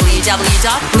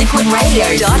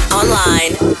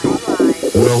www.liquidradio.online.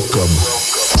 Welcome.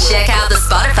 Check out the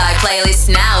Spotify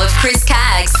playlist now of Chris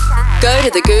Caggs. Go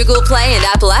to the Google Play and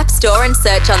Apple App Store and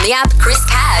search on the app Chris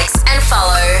Caggs and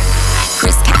follow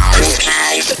Chris Caggs.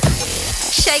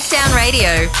 Shakedown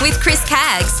Radio with Chris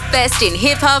Caggs. Best in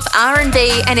hip-hop,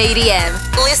 R&B and EDM.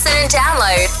 Listen and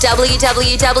download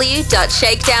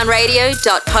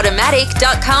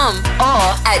www.shakedownradio.podomatic.com or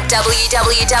at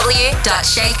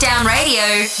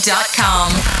www.shakedownradio.com.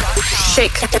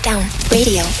 Shakedown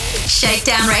Radio.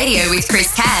 Shakedown Radio with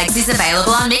Chris Caggs is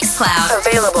available on Mixcloud.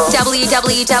 Available.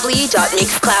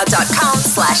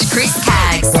 www.mixcloud.com/Chris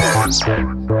Caggs.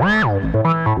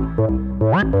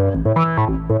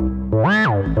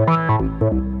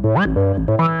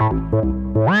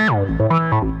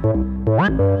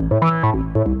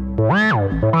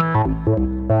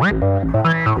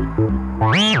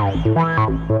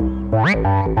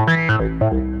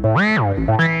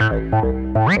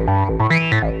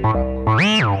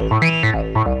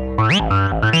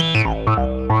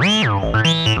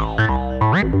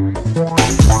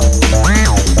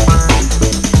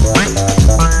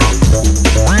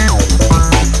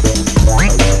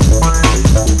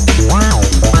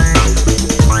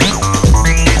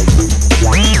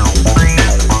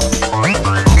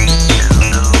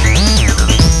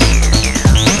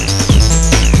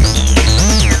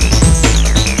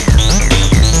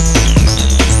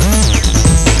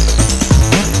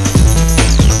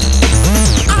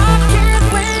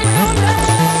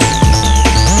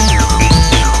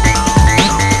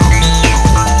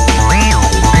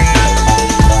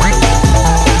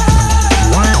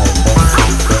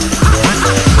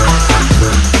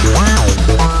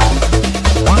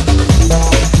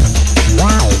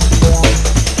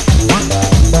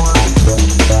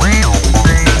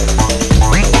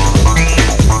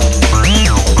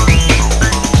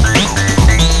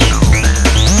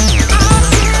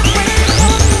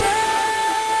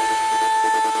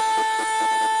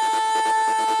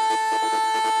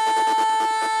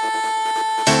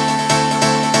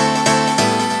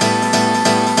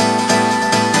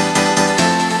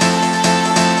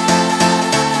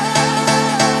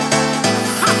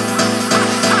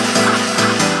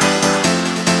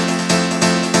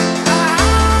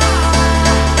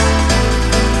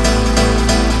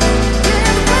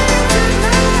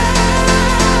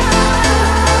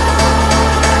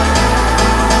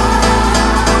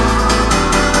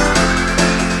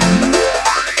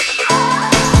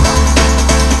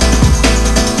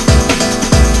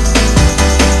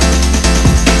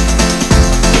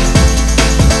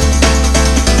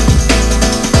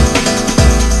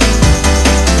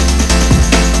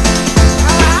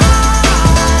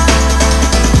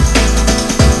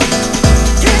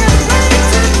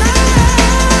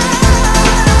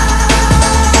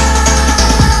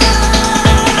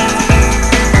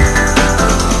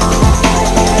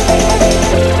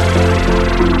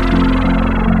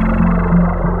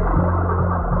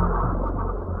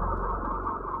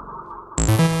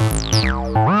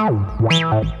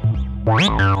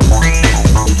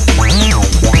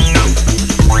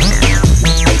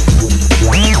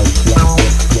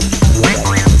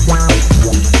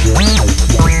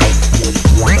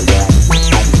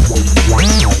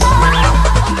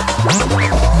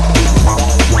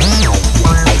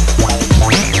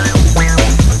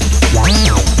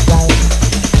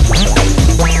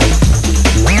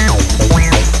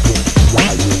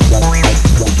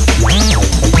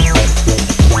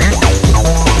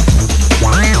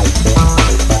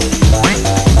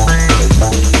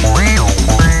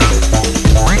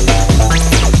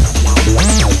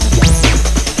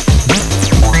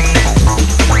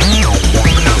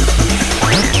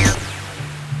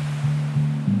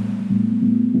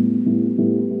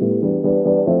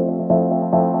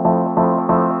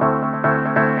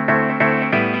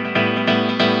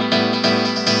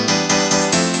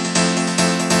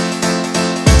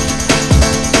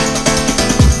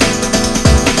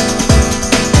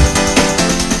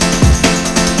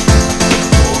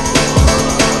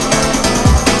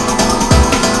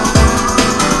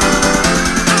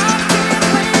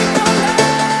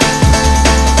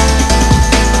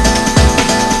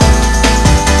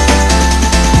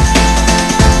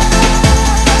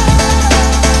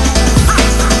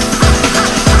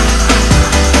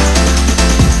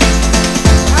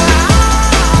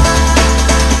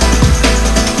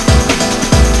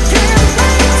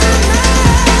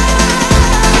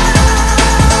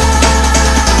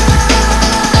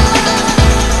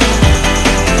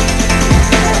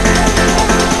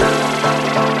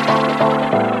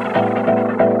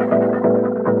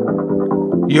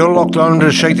 You're locked on to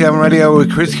ShakeDown Radio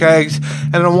with Chris Caggs,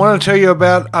 and I want to tell you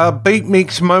about a Beat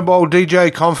Mix Mobile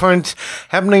DJ Conference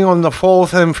happening on the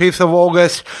 4th and 5th of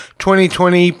August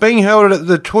 2020, being held at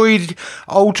the Tweed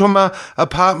Ultima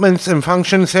Apartments and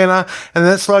Function Centre, and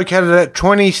that's located at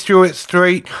 20 Stewart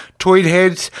Street, Tweed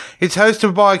Heads. It's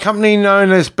hosted by a company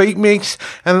known as Beat Mix,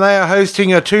 and they are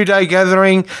hosting a 2-day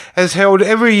gathering as held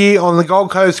every year on the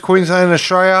Gold Coast, Queensland,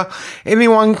 Australia.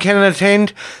 Anyone can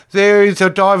attend. There is a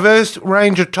diverse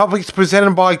range of topics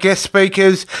presented by guest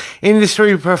speakers,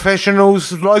 industry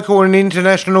professionals, local and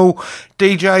international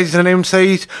DJs and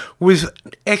MCs with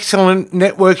excellent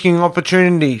networking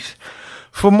opportunities.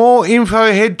 For more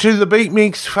info, head to the Beat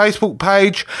Mix Facebook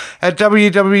page at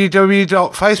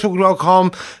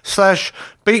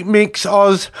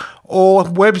www.facebook.com/BeatMixOz or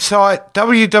website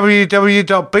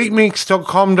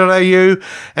www.beatmix.com.au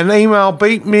and email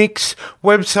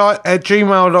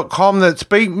beatmixwebsite@gmail.com. That's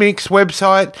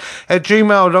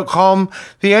beatmixwebsite@gmail.com.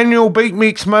 The annual Beat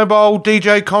Mix Mobile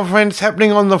DJ Conference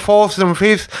happening on the 4th and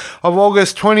 5th of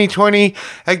August 2020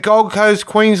 at Gold Coast,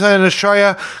 Queensland,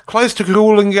 Australia, close to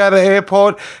Coolangatta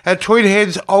Airport at Tweed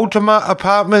Heads Ultima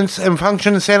Apartments and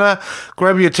Function Centre.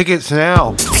 Grab your tickets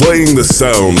now. Playing the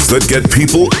sounds that get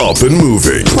people up and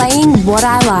moving. Playing what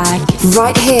I like,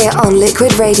 right here on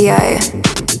Liquid Radio.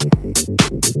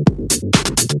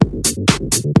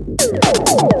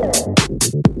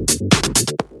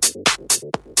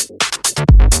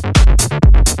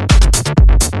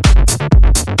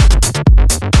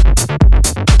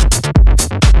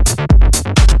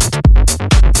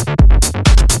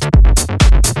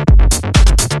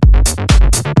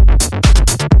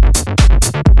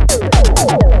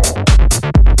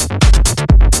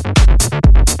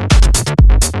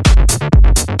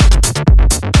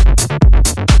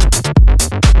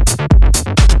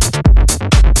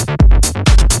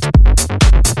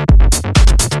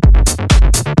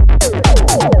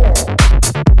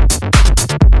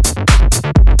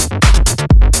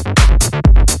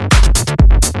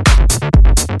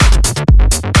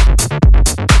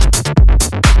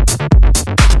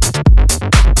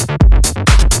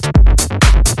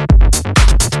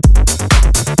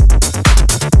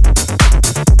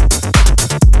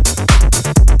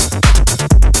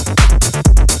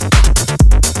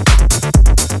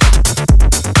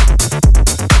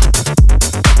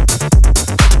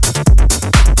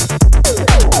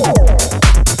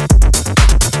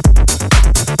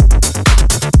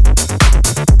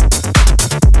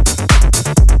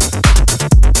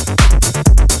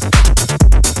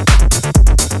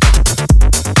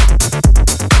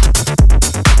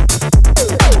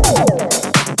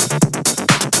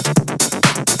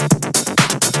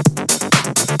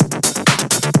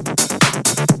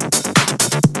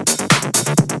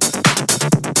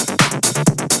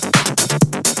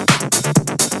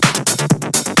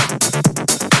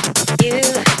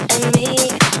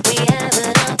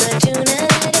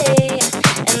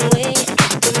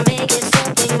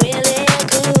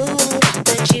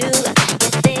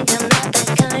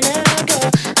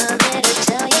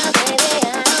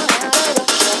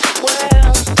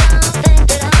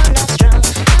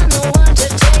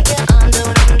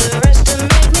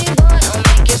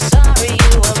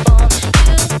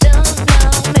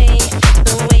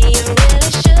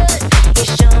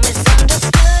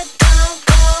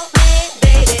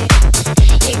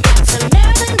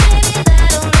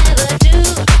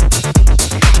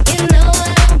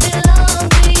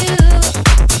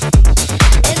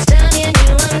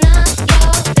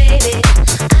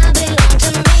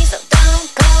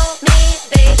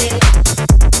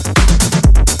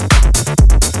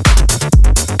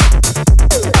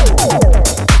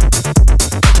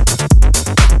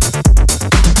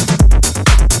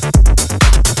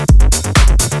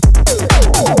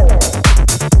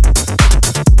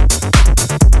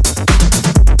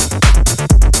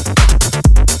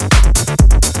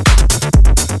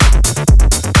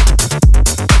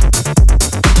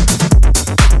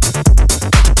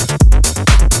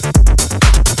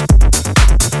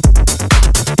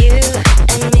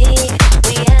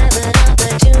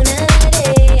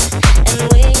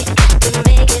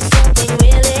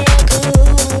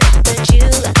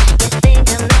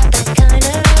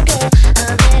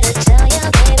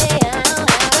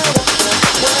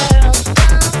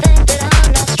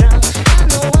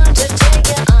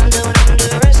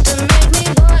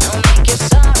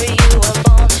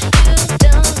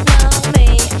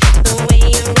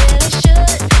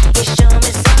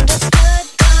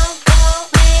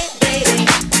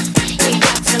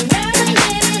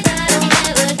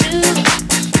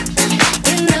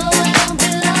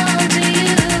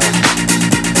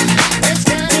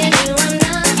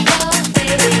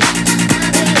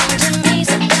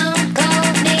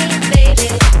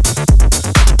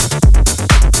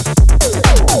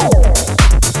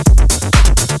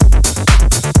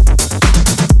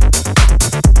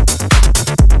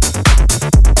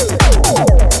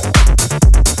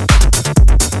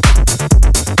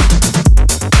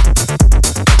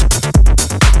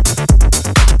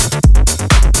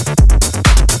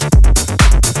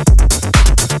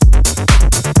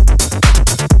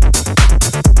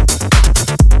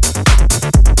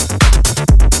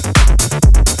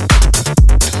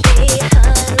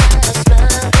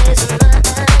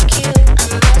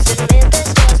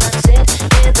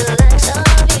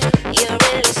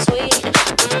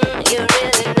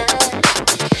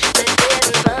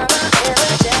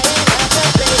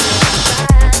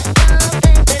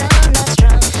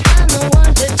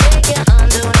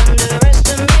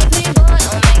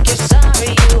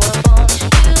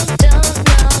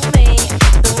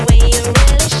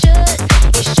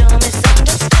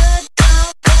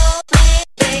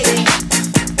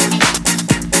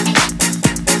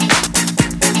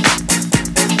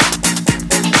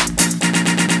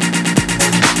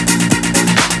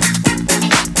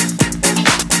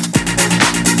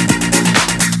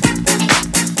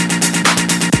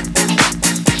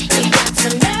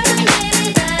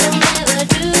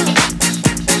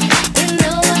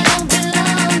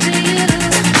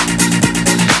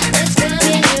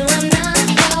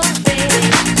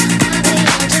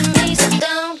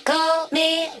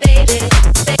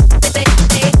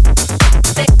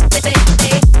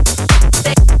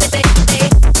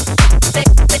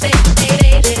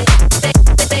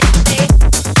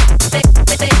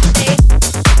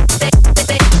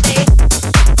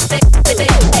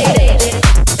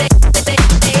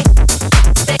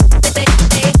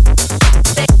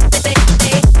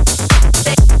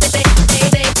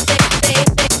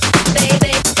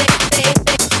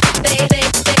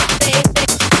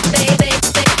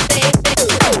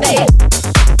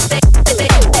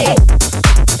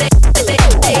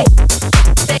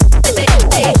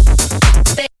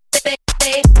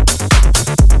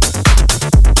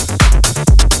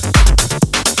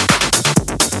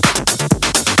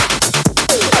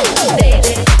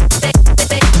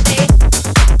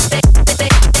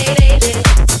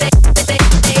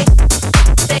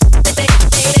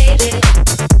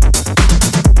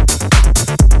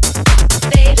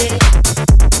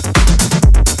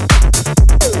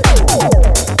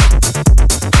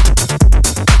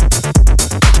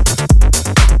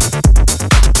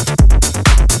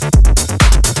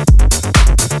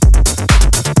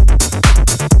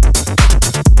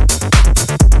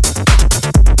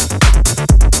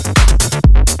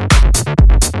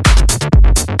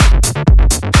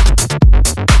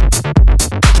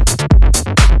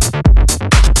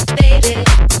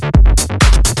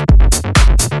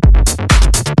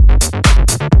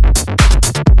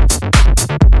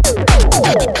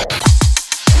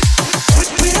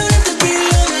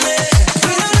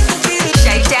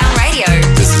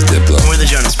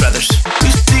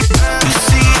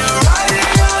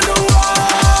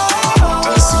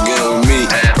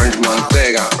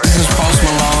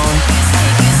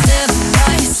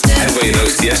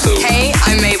 Hey,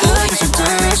 I'm Mabel.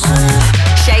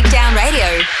 Shakedown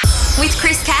Radio with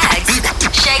Chris Caggs.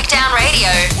 Shakedown Radio.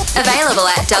 Available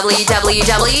at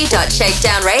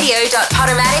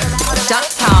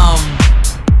www.shakedownradio.podomatic.com.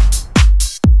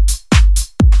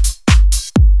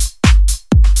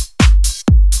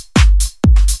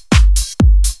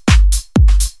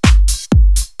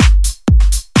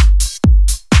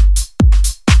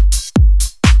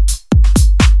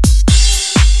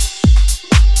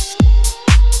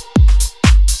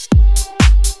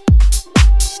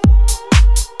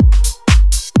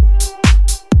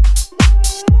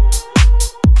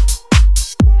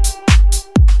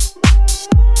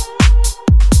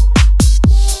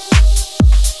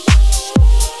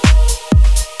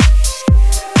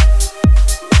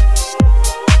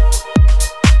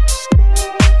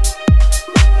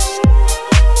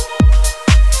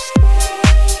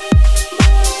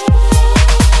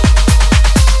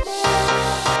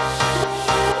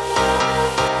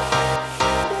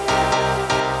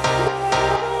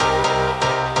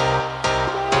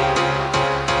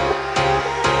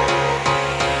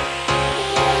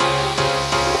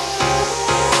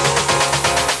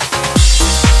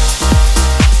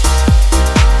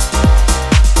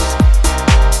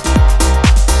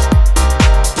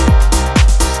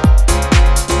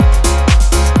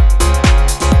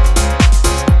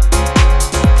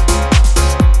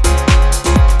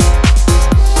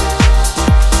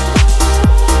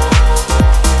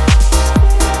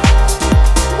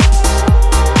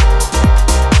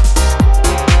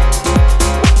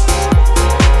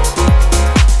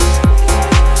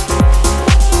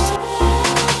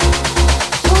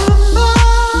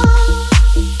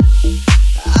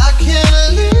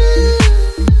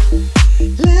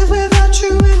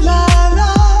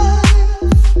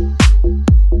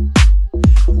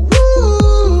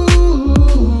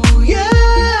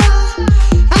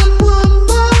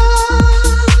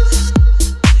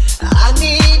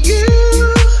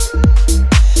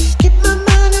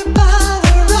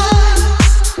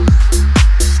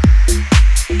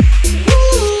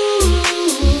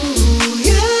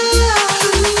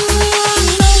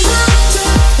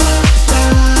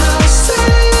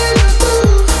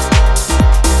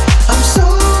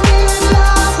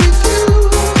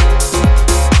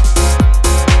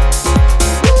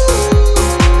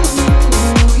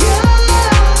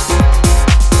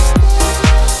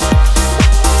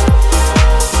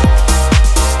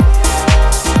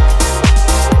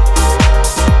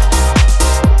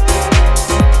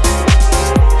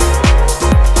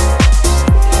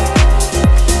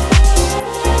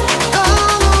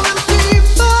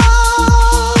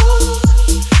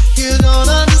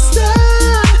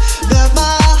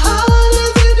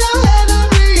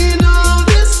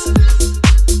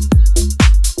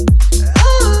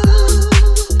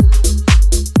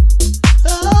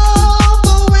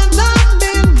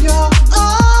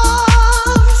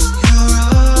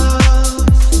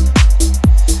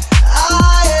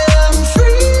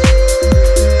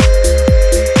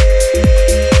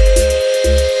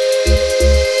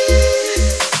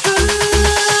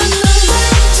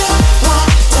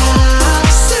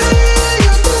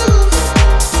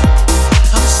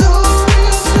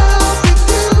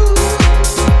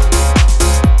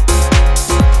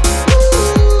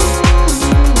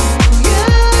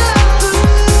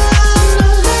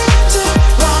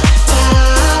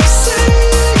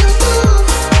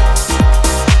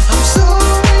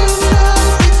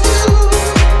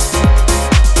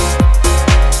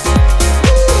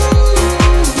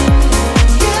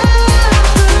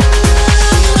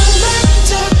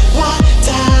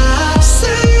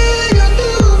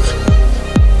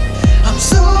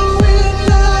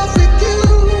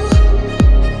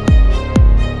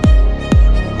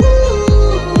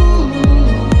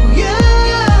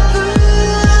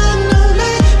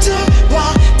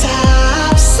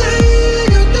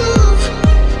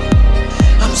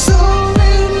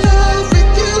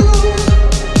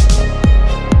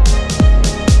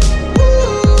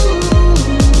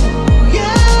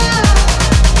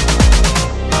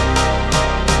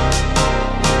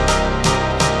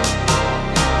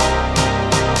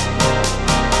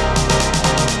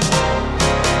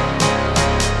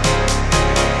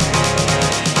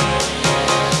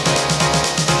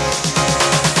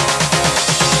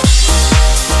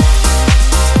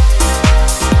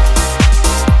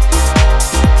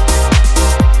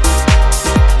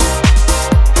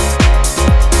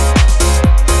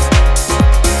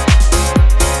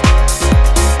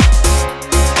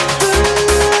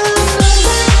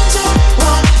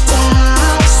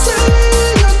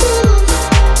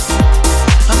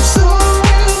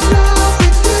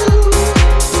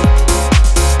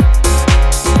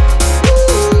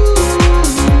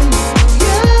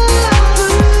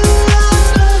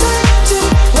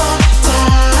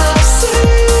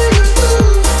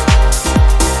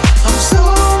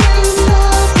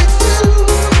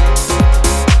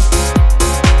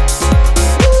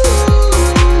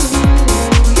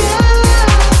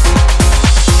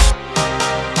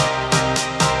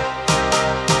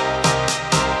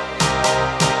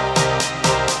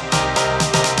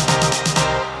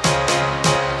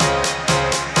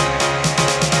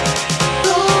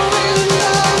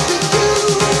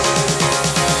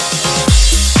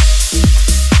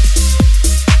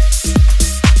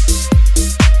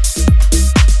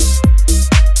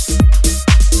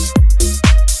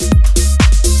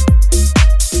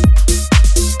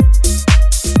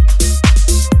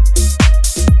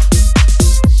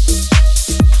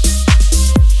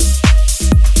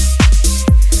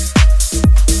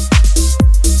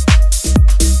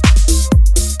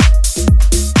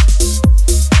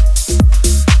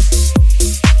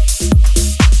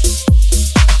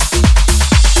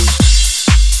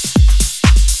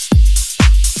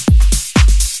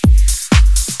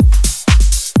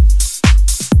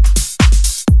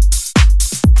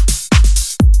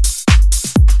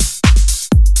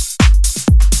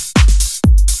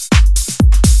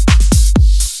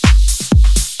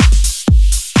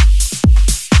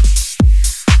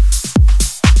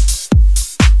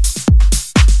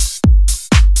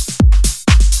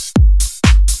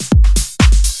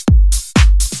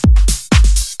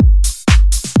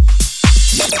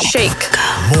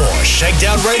 More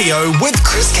Shakedown Radio with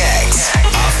Chris Caggs.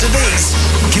 After these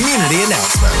community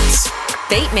announcements.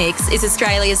 Beat Mix is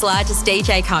Australia's largest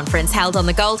DJ conference held on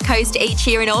the Gold Coast each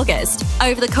year in August.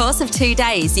 Over the course of 2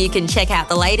 days, you can check out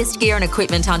the latest gear and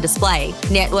equipment on display,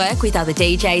 network with other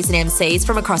DJs and MCs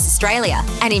from across Australia,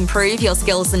 and improve your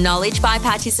skills and knowledge by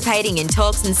participating in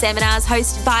talks and seminars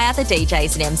hosted by other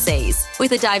DJs and MCs.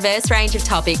 With a diverse range of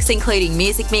topics including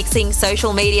music mixing,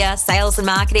 social media, sales and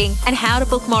marketing, and how to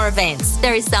book more events,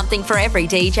 there is something for every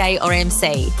DJ or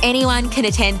MC. Anyone can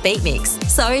attend Beat Mix,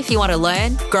 so if you want to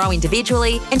learn, grow individually,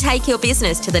 and take your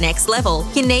business to the next level,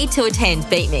 you need to attend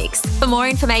Beat Mix. For more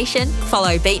information,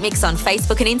 follow Beat Mix on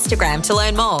Facebook and Instagram to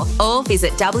learn more, or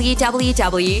visit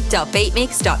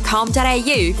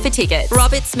www.beatmix.com.au for tickets.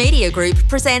 Roberts Media Group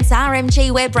presents RMG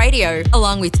Web Radio,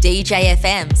 along with DJ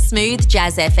FM, Smooth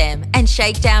Jazz FM, and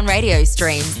Shakedown radio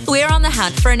streams. We're on the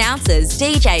hunt for announcers,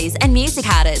 DJs, and music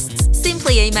artists.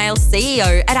 Simply email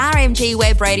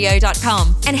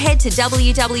ceo@rmgwebradio.com and head to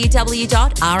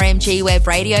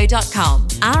www.rmgwebradio.com.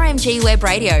 RMG Web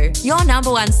Radio, your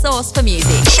 #1 source for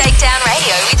music. Shakedown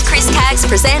Radio with Chris Caggs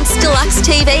presents Deluxe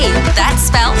TV. That's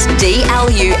spelt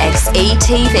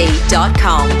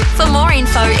DLUXETV.com. For more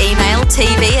info, email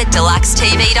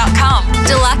tv@deluxetv.com.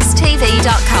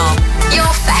 Deluxetv.com,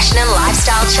 your fashion and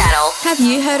lifestyle channel. Have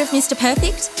you heard of Mr.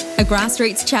 Perfect, a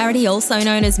grassroots charity also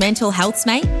known as Mental Health's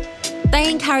Mate? They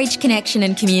encourage connection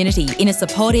and community in a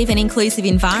supportive and inclusive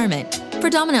environment,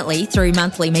 predominantly through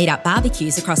monthly meet-up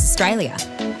barbecues across Australia.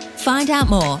 Find out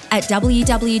more at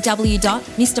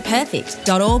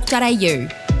www.mrperfect.org.au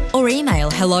or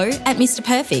email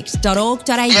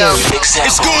hello@mrperfect.org.au.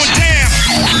 It's going down!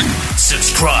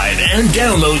 Subscribe and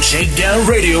download Shakedown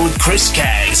Radio with Chris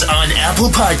Caggs on Apple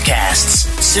Podcasts.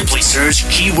 Simply search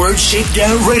keyword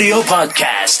Shakedown Radio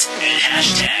Podcast and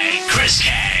hashtag Chris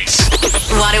Caggs.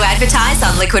 Want to advertise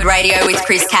on Liquid Radio with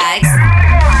Chris Caggs?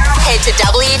 Head to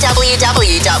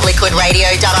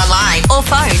www.liquidradio.online or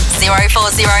phone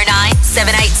 0409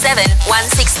 787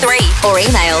 163 or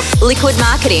email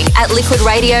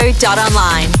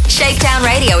liquidmarketing@liquidradio.online. Shakedown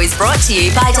Radio is brought to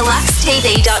you by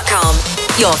deluxetv.com,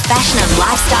 your fashion and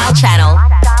lifestyle channel.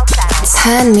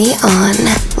 Turn me on,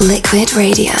 Liquid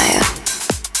Radio.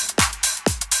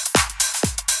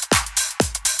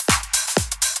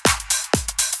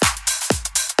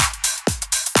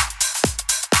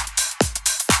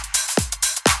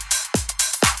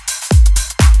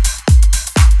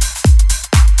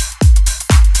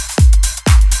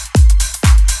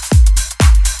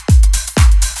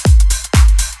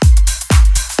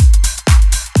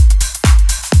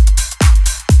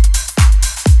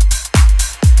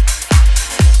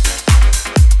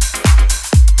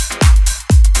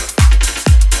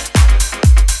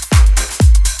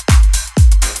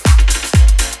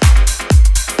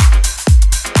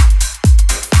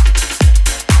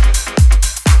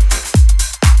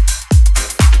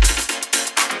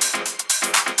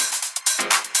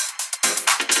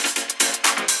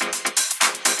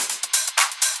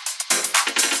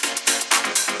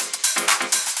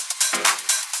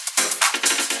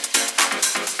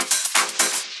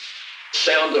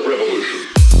 Sound of revolution.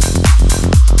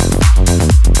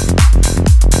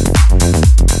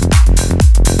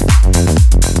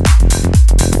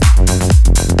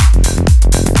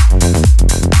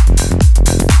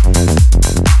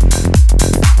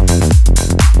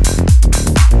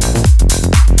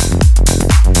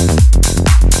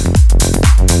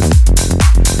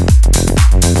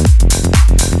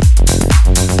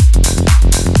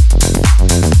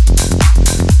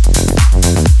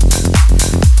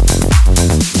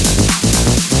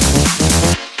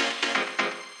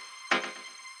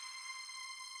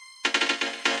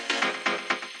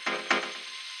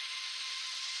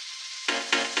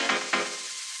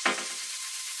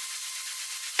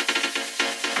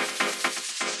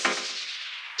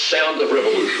 Sound of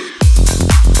revolution.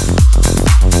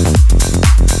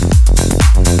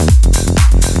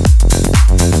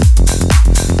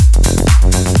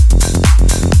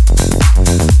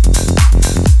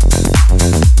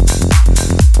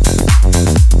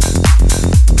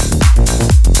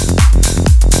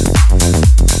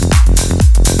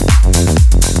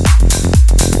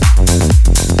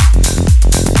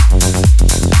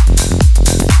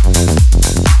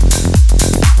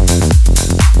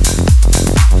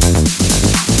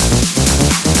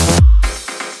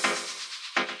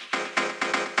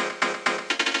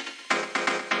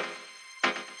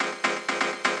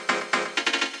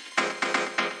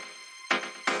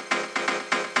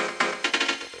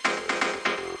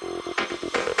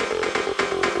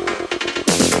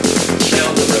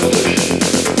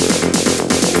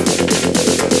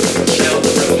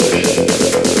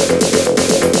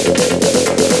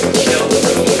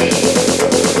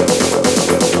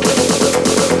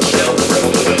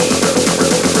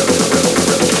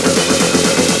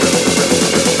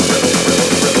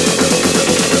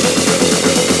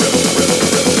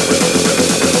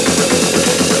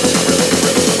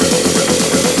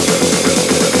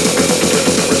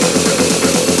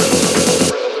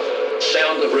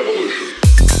 revolution.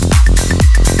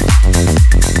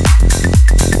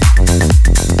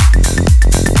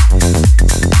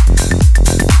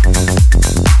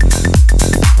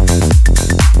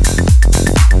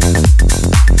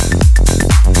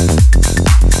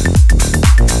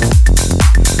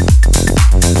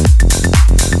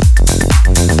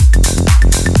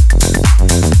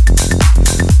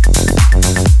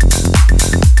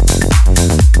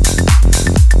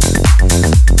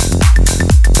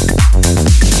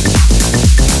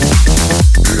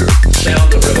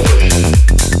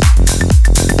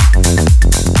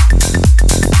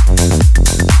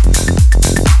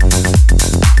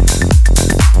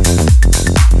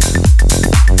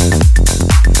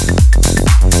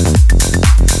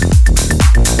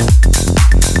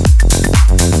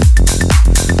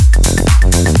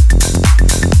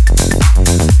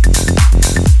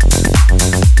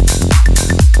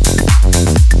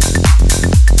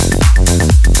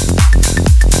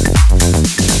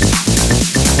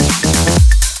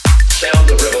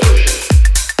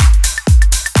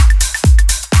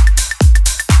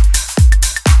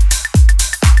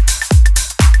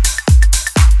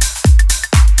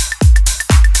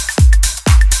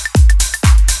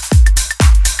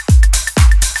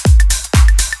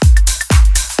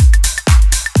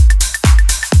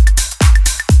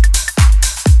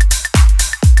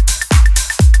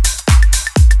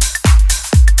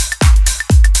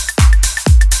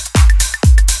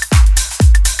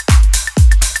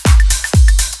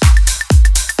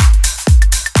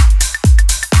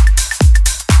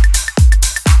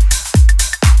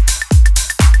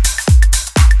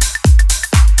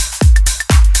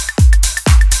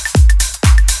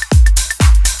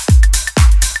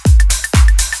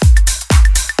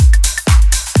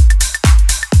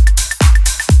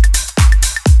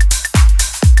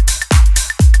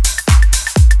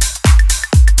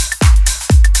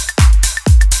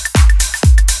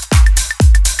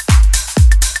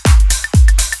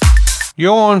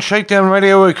 You're on Shakedown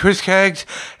Radio with Chris Caggs,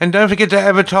 and don't forget to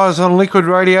advertise on Liquid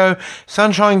Radio,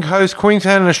 Sunshine Coast,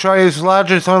 Queensland, Australia's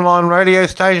largest online radio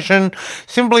station.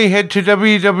 Simply head to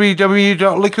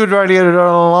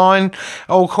www.liquidradio.online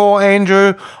or call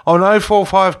Andrew on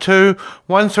 0452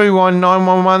 131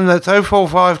 911. That's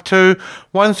 0452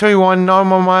 131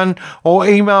 911, or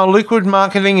email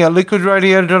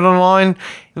liquidmarketing@liquidradio.online.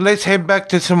 Let's head back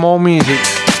to some more music.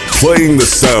 Playing the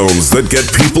sounds that get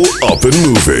people up and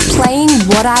moving. Playing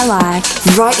what I like.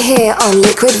 Right here on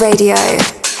Liquid Radio.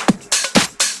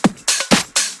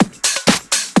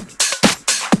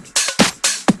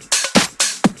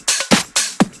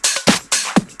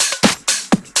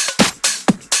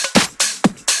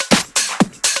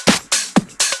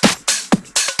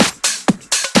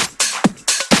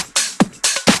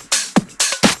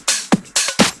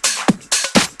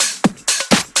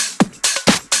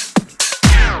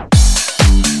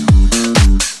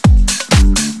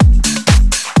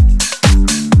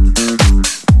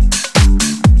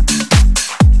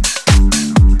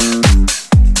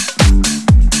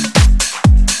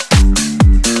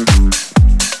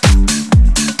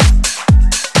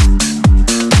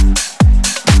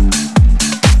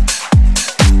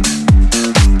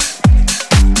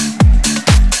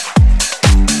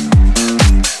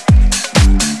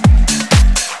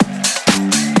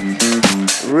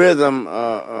 Rhythm,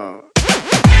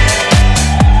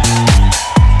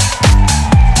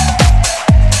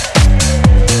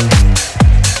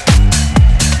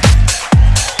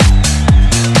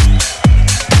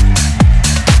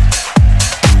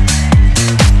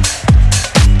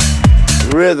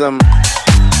 rhythm.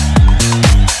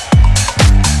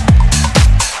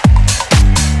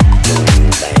 Boom,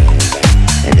 bang, bang.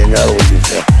 And in other words, you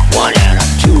say one and a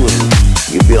two, and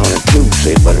you be on a two,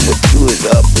 say, but with two is the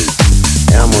upbeat,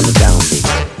 and I'm on the downbeat.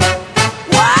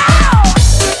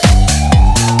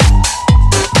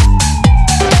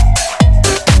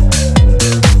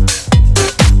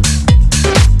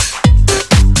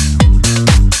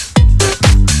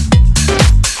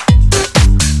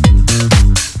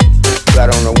 Right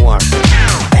on the one.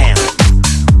 Bam.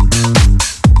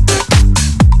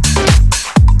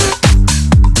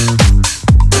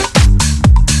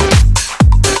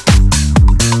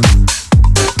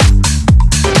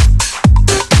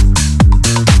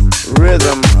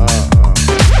 Rhythm.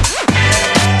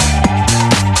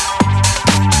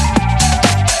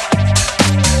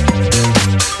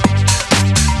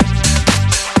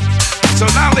 So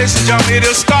now, ladies and gentlemen, it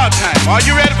is start time. Are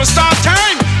you ready for start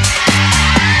time?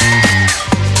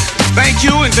 Thank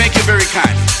you, and thank you very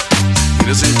kindly. It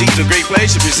is indeed a great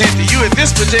pleasure to present to you at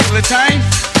this particular time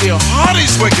the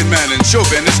hardest working man in show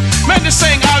business, man to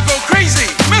sing I'll Go Crazy,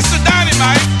 Mr.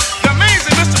 Dynamite, the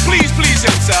amazing just to please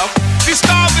himself, he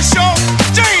starred the show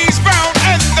James Brown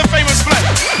and the Famous Flame.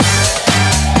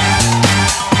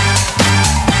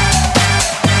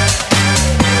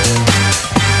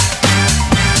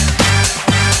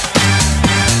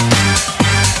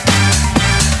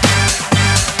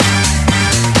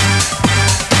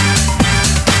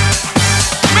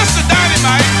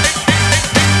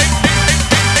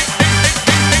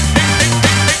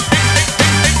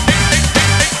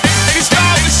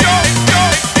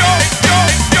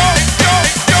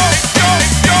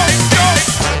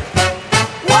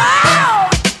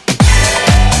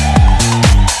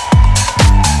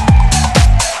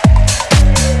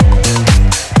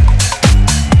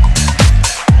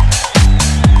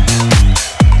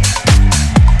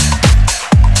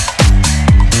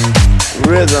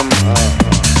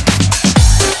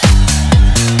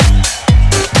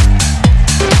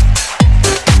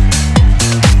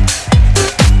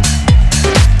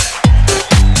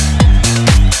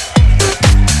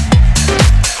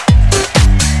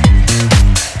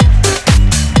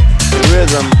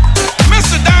 Rhythm,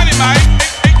 Mr. Dynamite.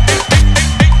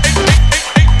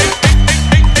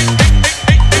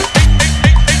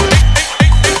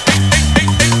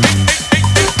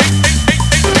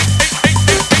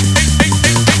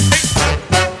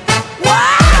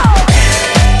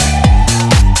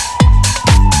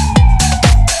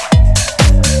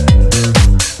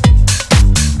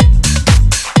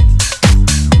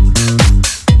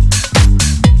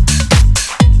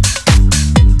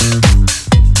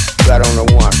 right on the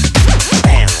one.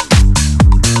 Bam.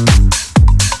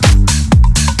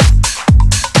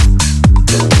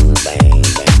 Boom, bang,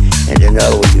 bang. And in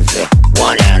other words, you say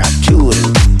one and a two,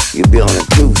 and you be on a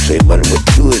two, say, but with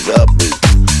two is the upbeat,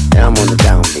 and I'm on the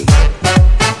downbeat.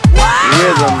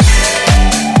 Rhythm.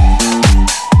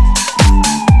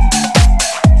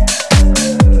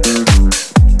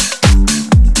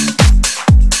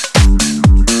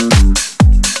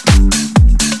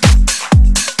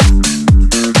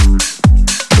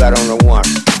 Right on the one.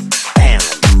 Bam.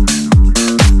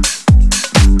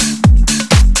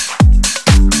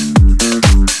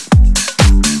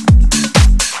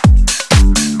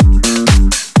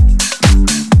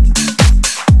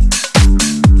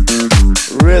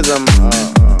 Rhythm. Bam.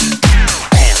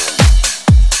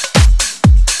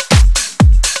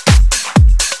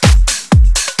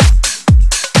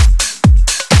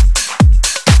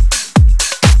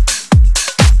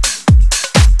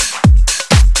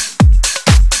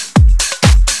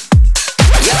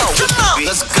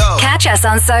 Catch us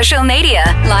on social media,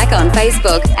 like on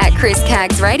Facebook at Chris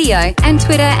Caggs Radio and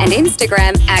Twitter and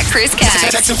Instagram at Chris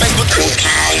Caggs.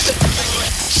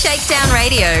 Shakedown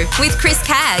Radio with Chris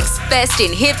Caggs. Best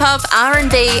in hip hop,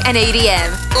 R&B, and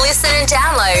EDM. Listen and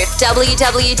download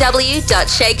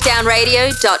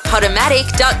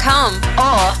www.shakedownradio.podomatic.com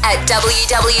or at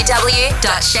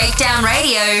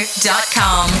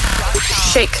www.shakedownradio.com.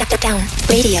 Shakedown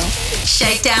Radio.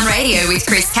 Shakedown Radio with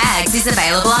Chris Caggs is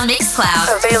available on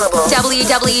Mixcloud. Available.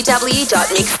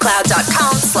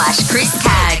 www.mixcloud.com/Chris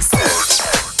Caggs.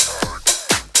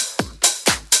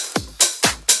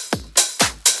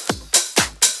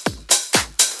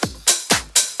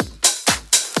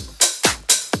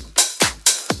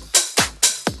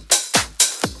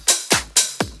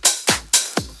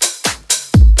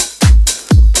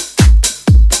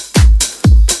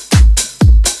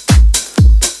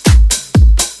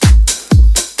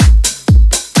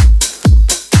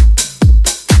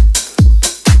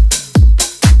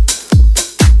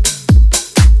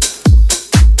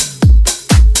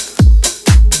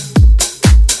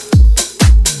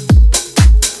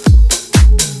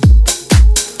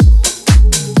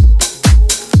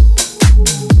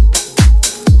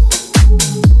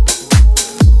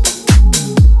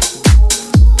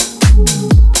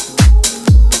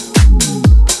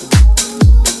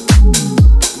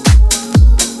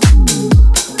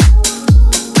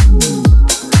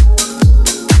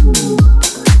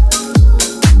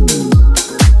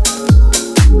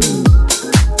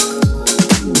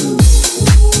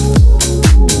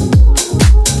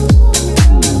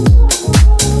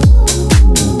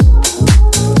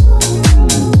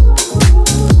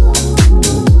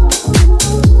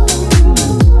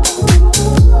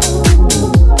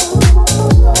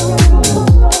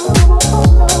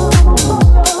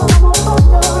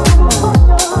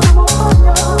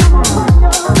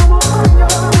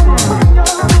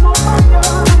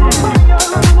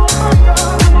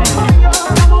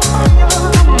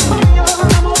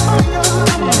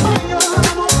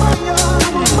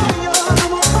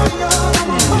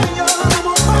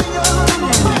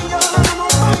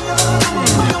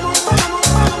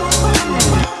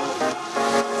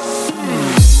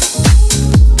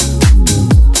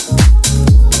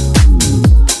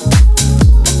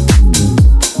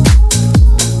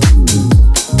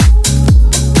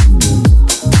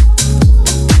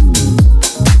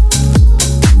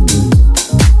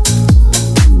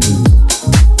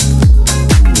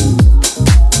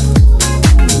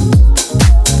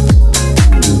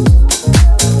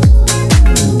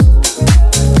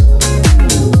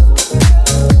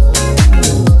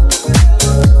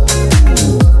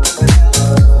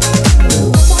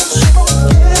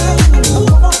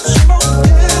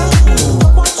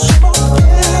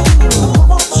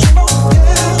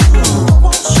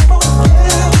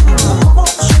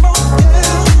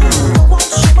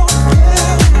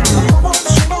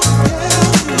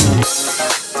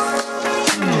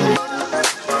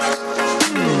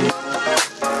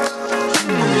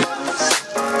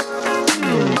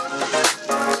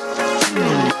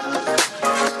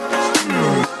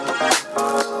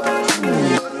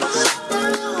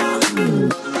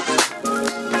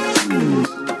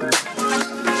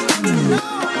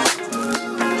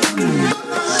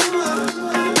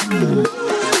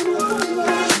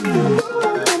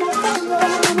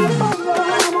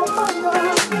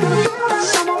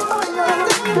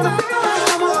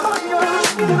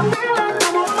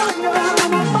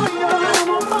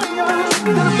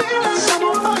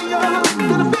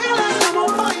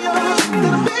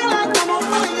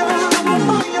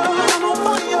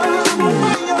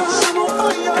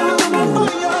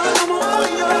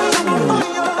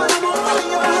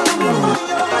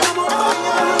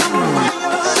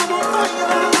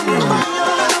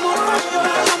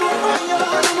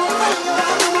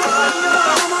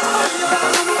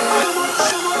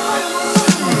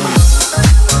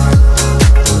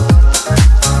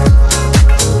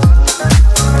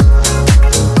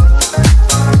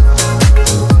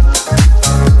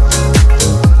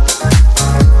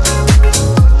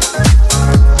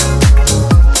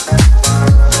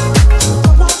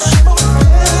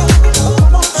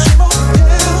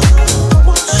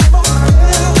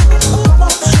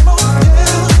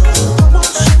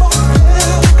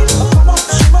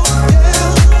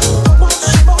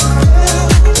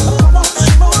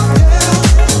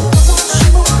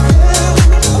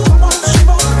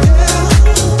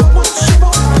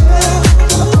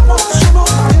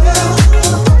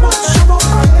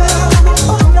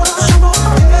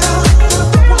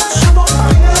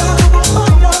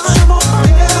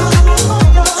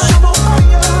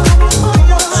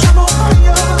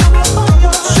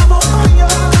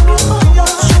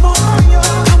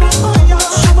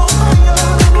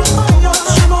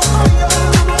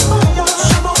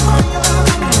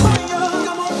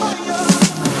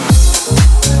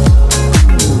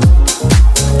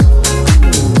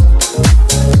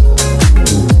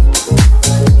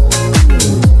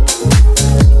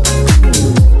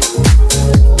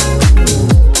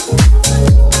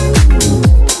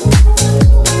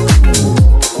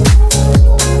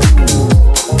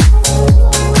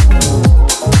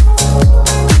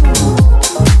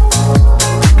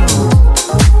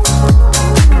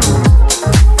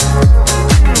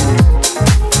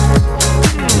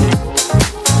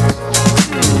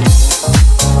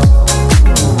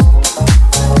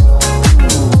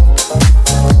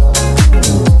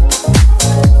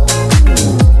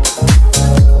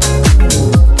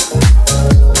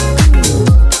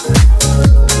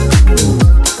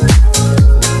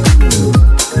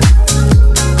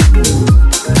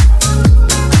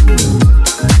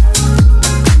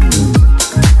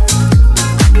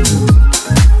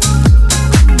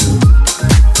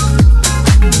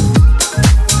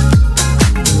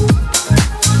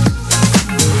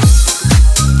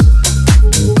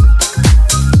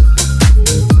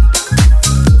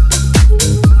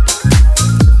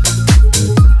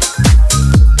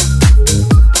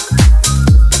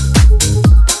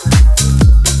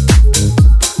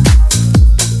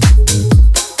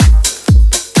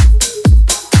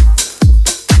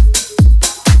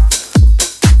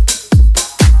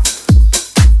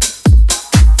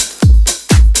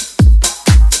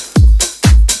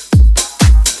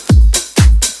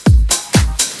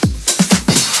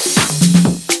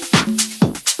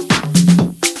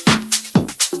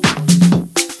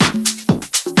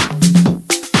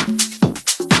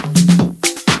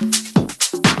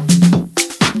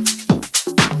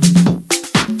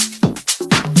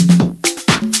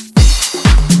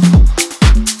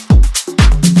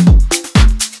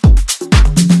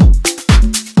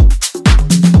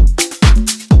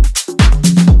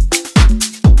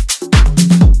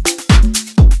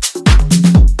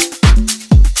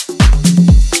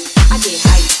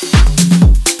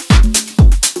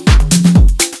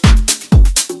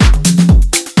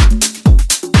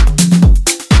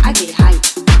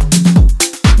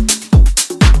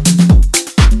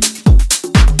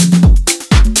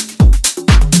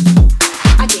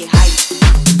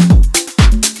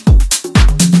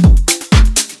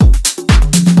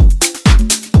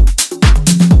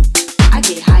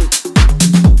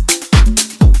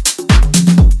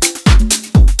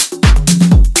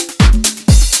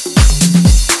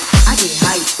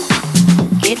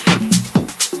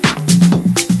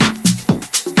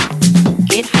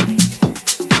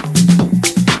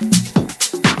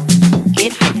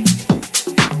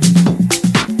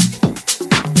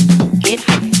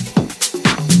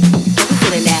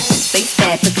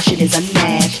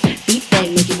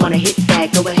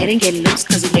 and get loose,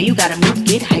 cause you know you gotta move,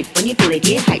 get hype. When you feel it,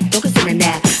 get hype, focus in the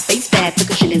nap. Bass bad,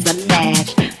 percussion is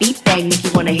unmatched. Beat bang, make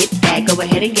you wanna hit that. Go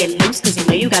ahead and get loose, cause you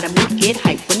know you gotta move, get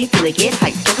hype. When you feel it, get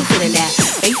hype, focus in the nap.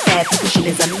 Bass bad, percussion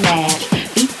is unmatched.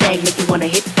 Beat bang, make you wanna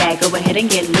hit that. Go ahead and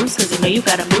get loose, cause you know you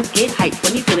gotta move, get hype.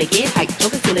 When you feel it, get hype,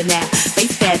 focus in the nap.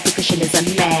 Bass bad, percussion is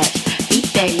unmatched.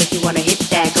 Beat bang, make you wanna hit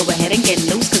that. Go ahead and get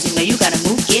loose, cause you know you gotta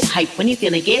move, get hype. When you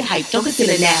feel it, get hype, focus in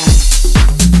the nap.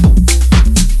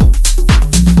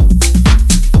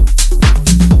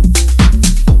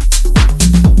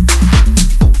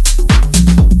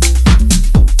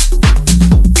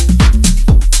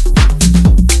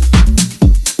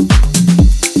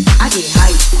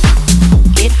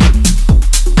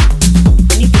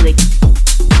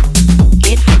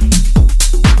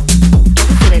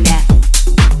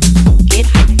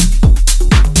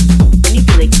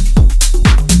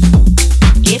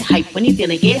 feel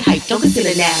it, get hyped, don't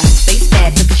consider now. Bass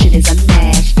bad, percussion is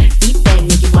unmatched. Beat bang,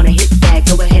 make you wanna hit that.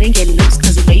 Go ahead and get loose,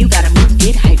 cause you know you gotta move,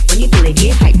 get hyped. When you feel it,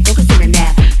 get hyped, don't consider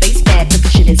now. Bass bad,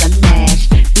 percussion is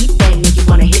unmatched. Beat bang, make you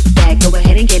wanna hit that. Go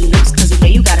ahead and get loose, cause you know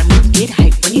you gotta move, get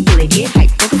hyped. When you feel it, get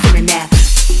hyped, don't consider now.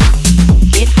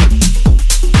 Get hyped.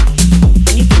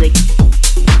 When you feel it,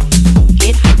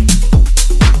 get hyped.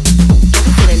 Don't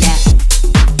consider now.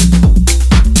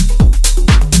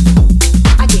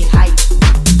 I get hyped.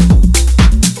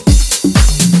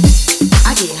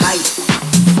 I get hyped.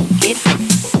 Get hyped.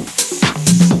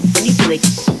 When you feel it,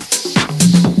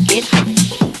 get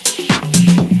hyped.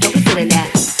 Don't consider that.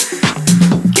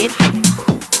 Get hyped.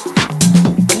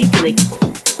 When you feel it,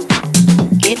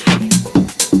 get hyped.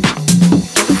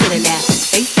 Don't consider that.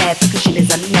 Bass bad, percussion is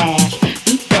unmatched.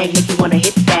 Beat bang, make you wanna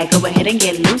hit that. Go ahead and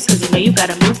get loose, cause you know you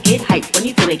gotta move, get hyped. When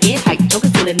you feel it, get hyped. Don't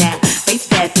consider that. Bass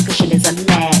bad, percussion is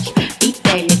unmatched. Beat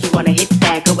bang, make you wanna hit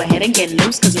that. Go ahead and get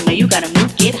loose, cause you know you gotta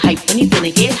move, get hyped. When you feel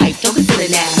it, get hyped. Don't consider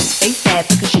that. Bass bad,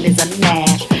 percussion is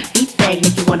unmatched. Beat bang,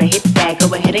 make you wanna hit that.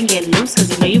 Go ahead and get loose, cause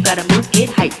you know you gotta move, get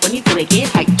hyped. When you feel it, get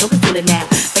hyped. Don't consider that.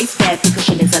 Bass bad,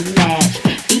 percussion is unmatched.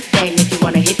 Beat bang, make you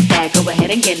wanna hit that. Go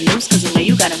ahead and get loose, cause you know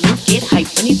you gotta move, get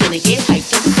hyped. When you feel it, get hyped.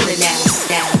 Don't consider that.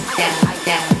 Down, down,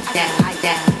 down, down, down,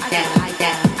 down, down, down, down,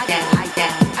 down, down, down, down. I get hyped down.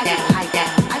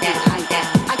 I get hyped down.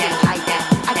 I get hyped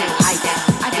down. I get hyped down.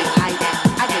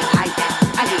 I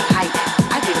get hyped. I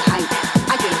get hyped. I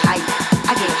get hyped. I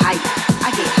get hyped.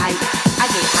 I get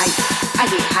hyped. I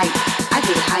get hyped.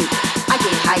 I get hyped. I get hyped. I get hyped. I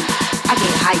get hyped.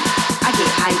 I get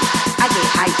hyped. I get hyped.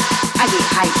 I get hyped.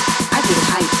 I get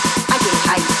hyped. I get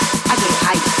hyped. I get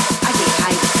hyped. I get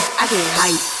hyped. I get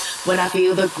hyped when I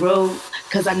feel the groove,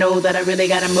 cause I know that I really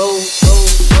gotta move.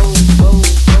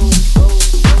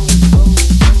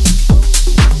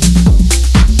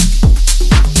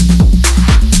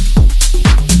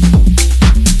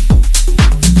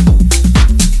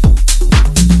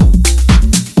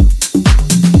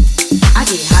 I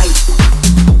get hyped.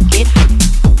 Get hyped.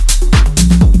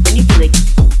 When you feel it,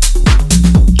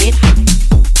 get hyped.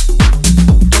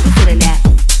 Don't consider that.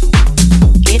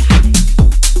 Get hyped.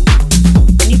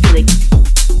 When you feel it,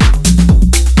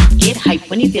 get hyped.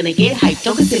 When you feel it, get hyped.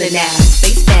 Don't consider that.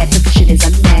 Bass bad, percussion is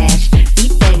unmatched.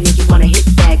 Beat bang, make you wanna hit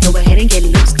that. Go ahead and get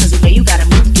loose, cause you know you gotta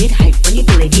move, get hyped. When you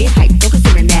feel it, get hyped. Don't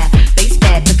consider that. Bass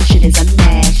bad, percussion is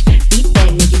unmatched. Beat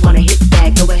bang, make you wanna hit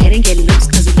that. Go ahead and get loose,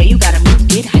 cause you know you gotta move,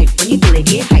 get hyped. When you feel it,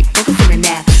 get hyped. Don't consider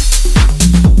that.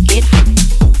 Get hyped.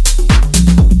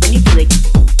 When you feel it,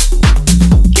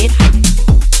 get hyped.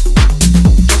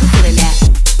 Don't consider that.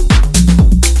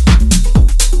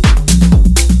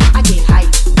 I get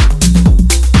hyped.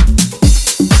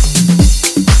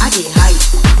 I get hyped.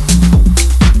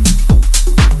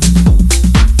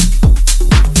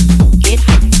 Get hyped. Get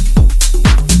hyped.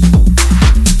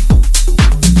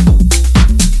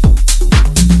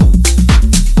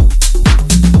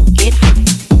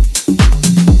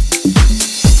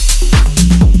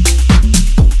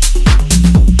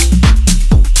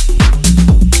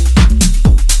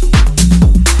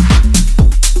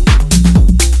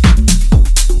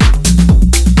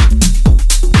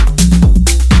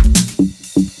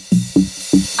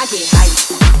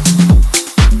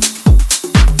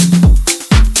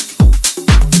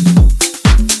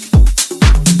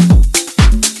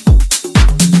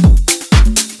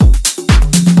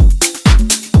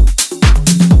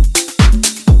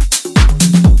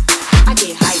 I get hyped. I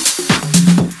get hyped.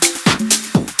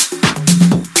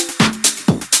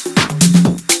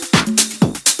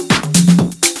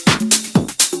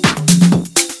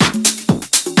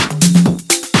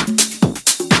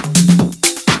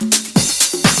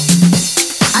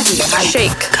 I get hyped.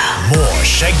 Shake. More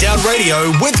Shakedown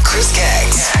Radio with Chris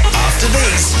Caggs. After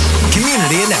these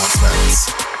community announcements.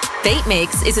 Beat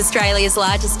Mix is Australia's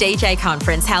largest DJ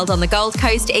conference held on the Gold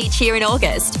Coast each year in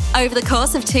August. Over the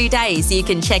course of 2 days, you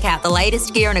can check out the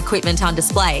latest gear and equipment on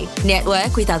display,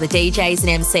 network with other DJs and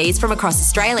MCs from across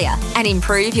Australia, and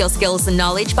improve your skills and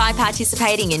knowledge by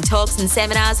participating in talks and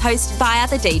seminars hosted by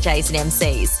other DJs and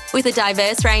MCs. With a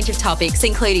diverse range of topics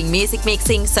including music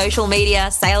mixing, social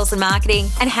media, sales and marketing,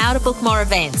 and how to book more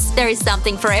events, there is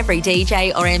something for every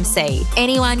DJ or MC.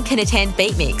 Anyone can attend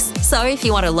Beat Mix, so if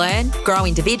you want to learn, grow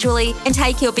individually, and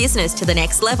take your business to the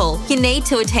next level, you need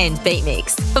to attend Beat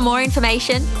Mix. For more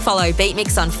information, follow Beat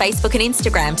Mix on Facebook and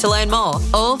Instagram to learn more,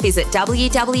 or visit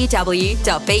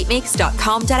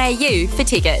www.beatmix.com.au for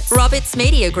tickets. Roberts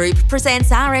Media Group presents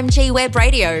RMG Web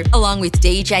Radio, along with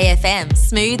DJ FM,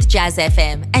 Smooth Jazz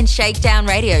FM, and and ShakeDown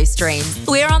radio streams.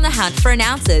 We're on the hunt for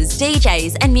announcers,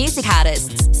 DJs, and music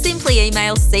artists. Simply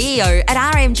email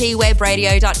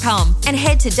ceo@rmgwebradio.com and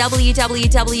head to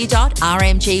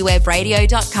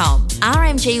www.rmgwebradio.com.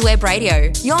 RMG Web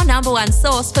Radio, your number one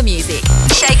source for music.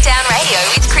 Shakedown Radio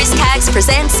with Chris Caggs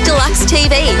presents Deluxe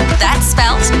TV. That's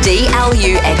spelt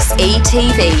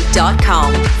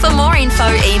DLUXETV.com. For more info,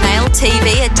 email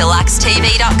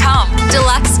tv@deluxetv.com.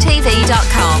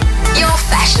 Deluxetv.com, your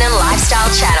fashion and lifestyle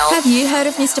channel. Have you heard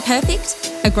of Mr. Perfect?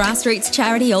 A grassroots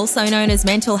charity also known as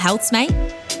Mental Health's Mate?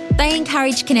 They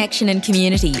encourage connection and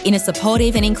community in a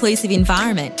supportive and inclusive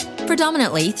environment,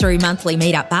 predominantly through monthly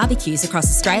meet-up barbecues across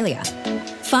Australia.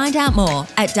 Find out more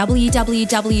at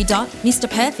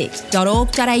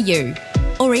www.mrperfect.org.au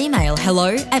or email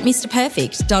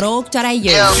hello@mrperfect.org.au.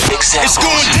 It's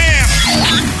going down!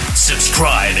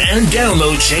 Subscribe and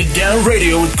download Shakedown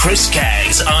Radio with Chris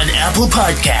Caggs on Apple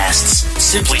Podcasts.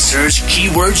 Simply search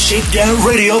keyword Shakedown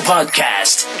Radio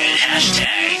Podcast and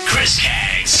hashtag Chris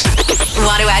Caggs.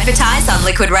 Want to advertise on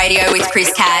Liquid Radio with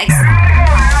Chris Caggs?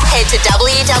 Head to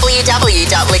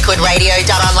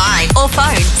www.liquidradio.online or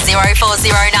phone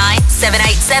 0409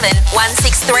 787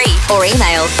 163 or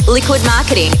email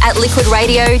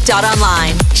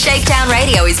liquidmarketing@liquidradio.online. Shakedown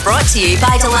Radio is brought to you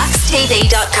by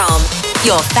deluxetv.com,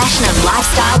 your fashion and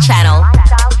lifestyle channel.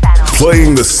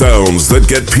 Playing the sounds that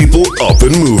get people up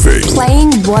and moving.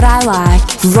 Playing what I like,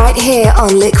 right here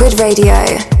on Liquid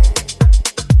Radio.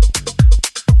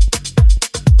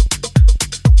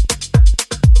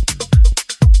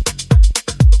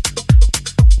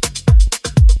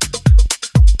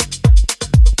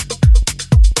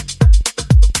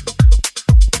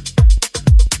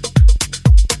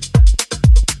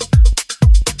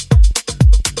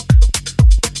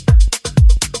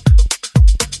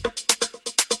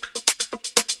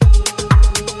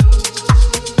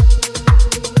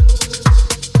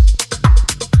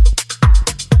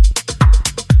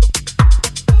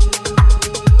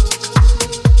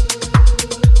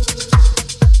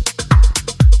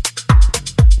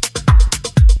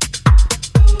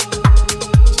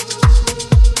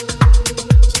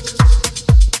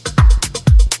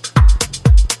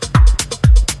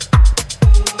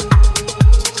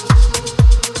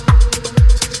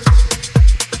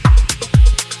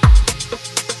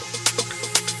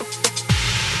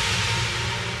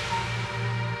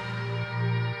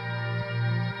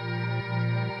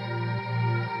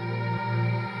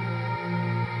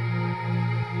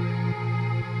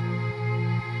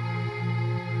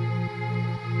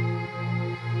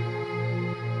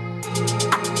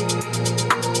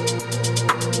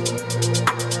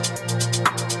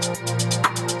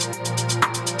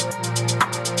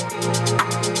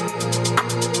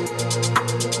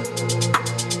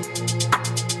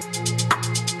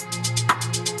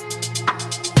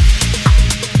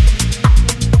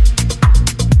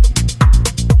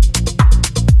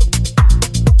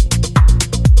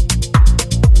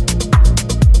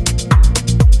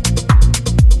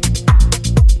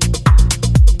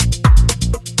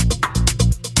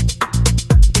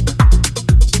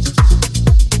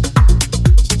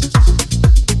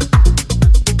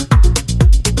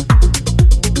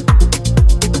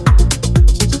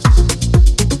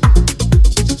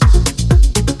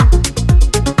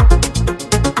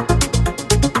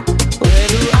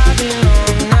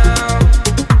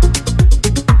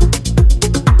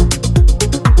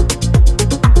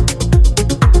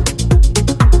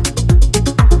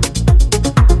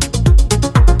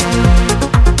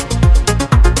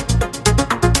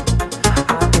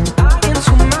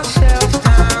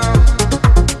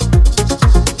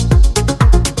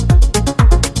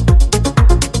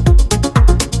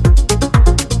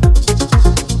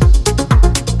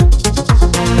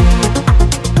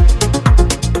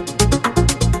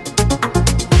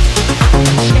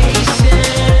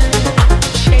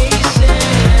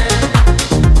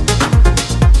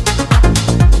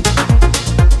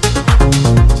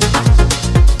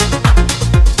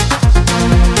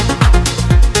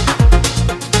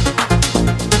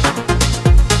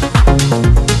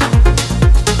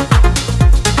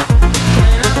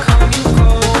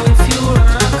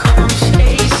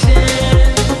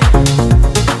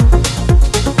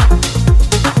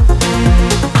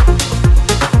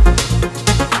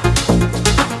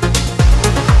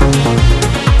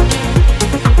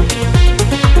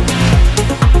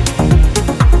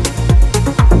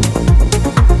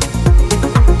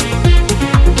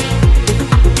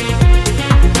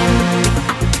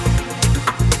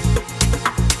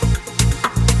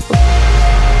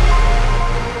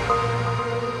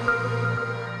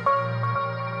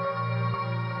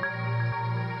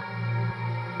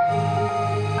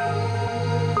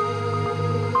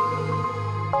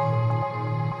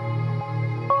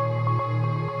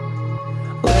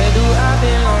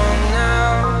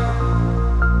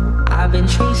 been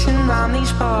tracing around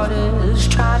these borders,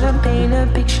 trying to paint a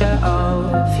picture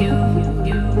of you.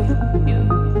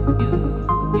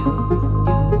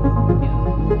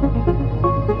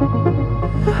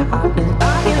 I've been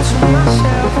lying to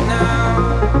myself now.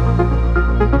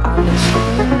 I've been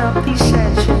swimming up these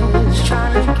edges,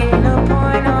 trying to gain a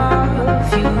point of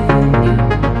view.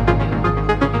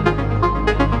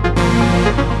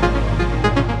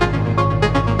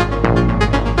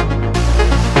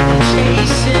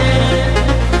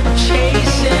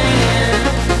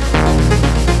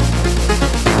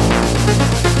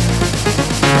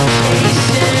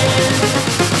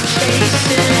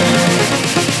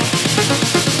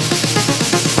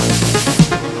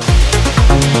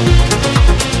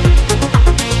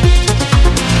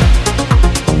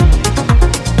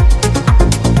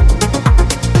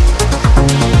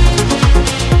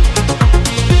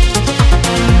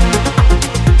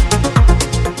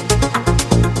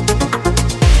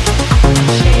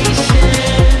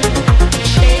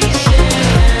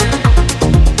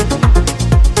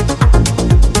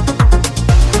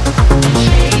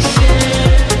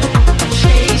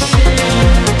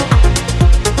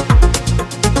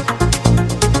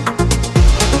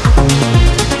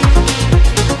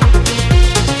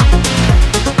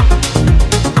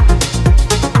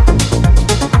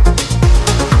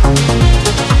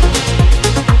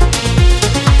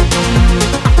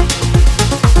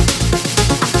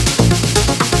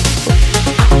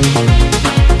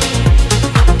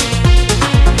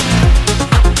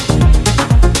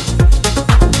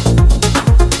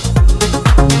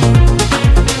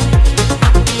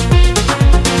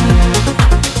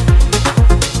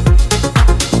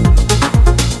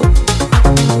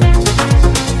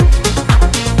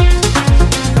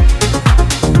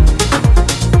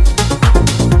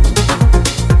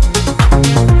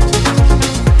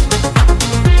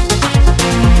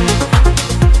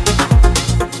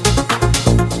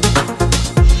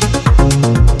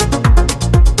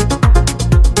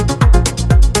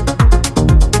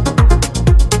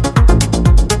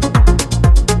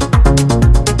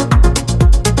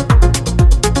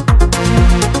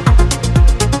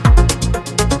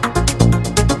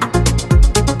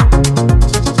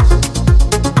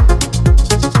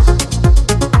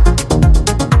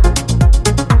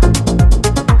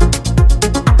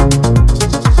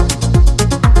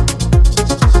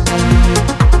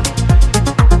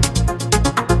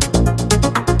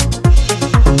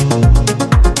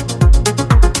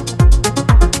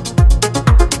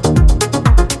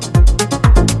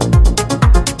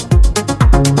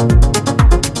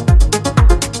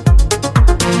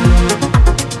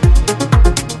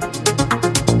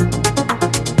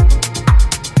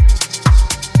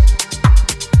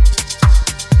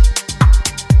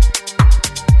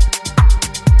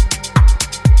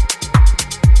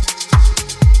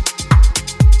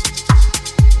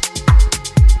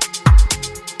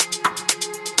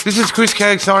 This is Chris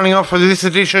Cagg signing off for this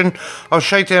edition of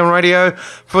ShakeDown Radio.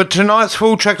 For tonight's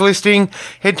full track listing,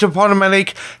 head to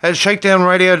Podomatic at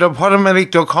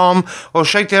shakedownradio.podomatic.com or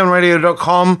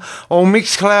shakedownradio.com or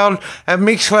Mixcloud at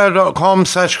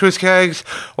mixcloud.com/Chris Caggs,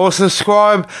 or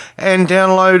subscribe and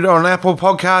download on Apple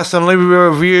Podcasts and leave a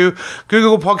review,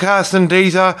 Google Podcasts and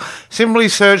Deezer. Simply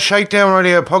search Shakedown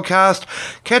Radio Podcast.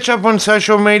 Catch up on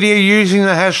social media using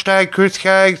the hashtag Chris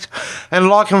Caggs, and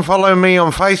like and follow me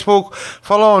on Facebook.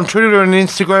 Follow on Twitter and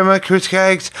Instagram at Chris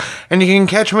Caggs, and you can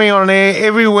catch me on air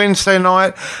every Wednesday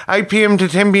night, 8 p.m. to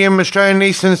 10 p.m. Australian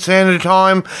Eastern Standard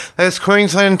Time. That's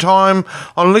Queensland time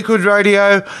on Liquid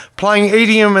Radio, playing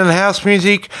EDM and house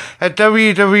music at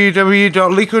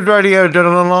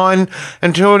www.liquidradio.online.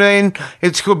 Until then,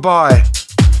 it's goodbye.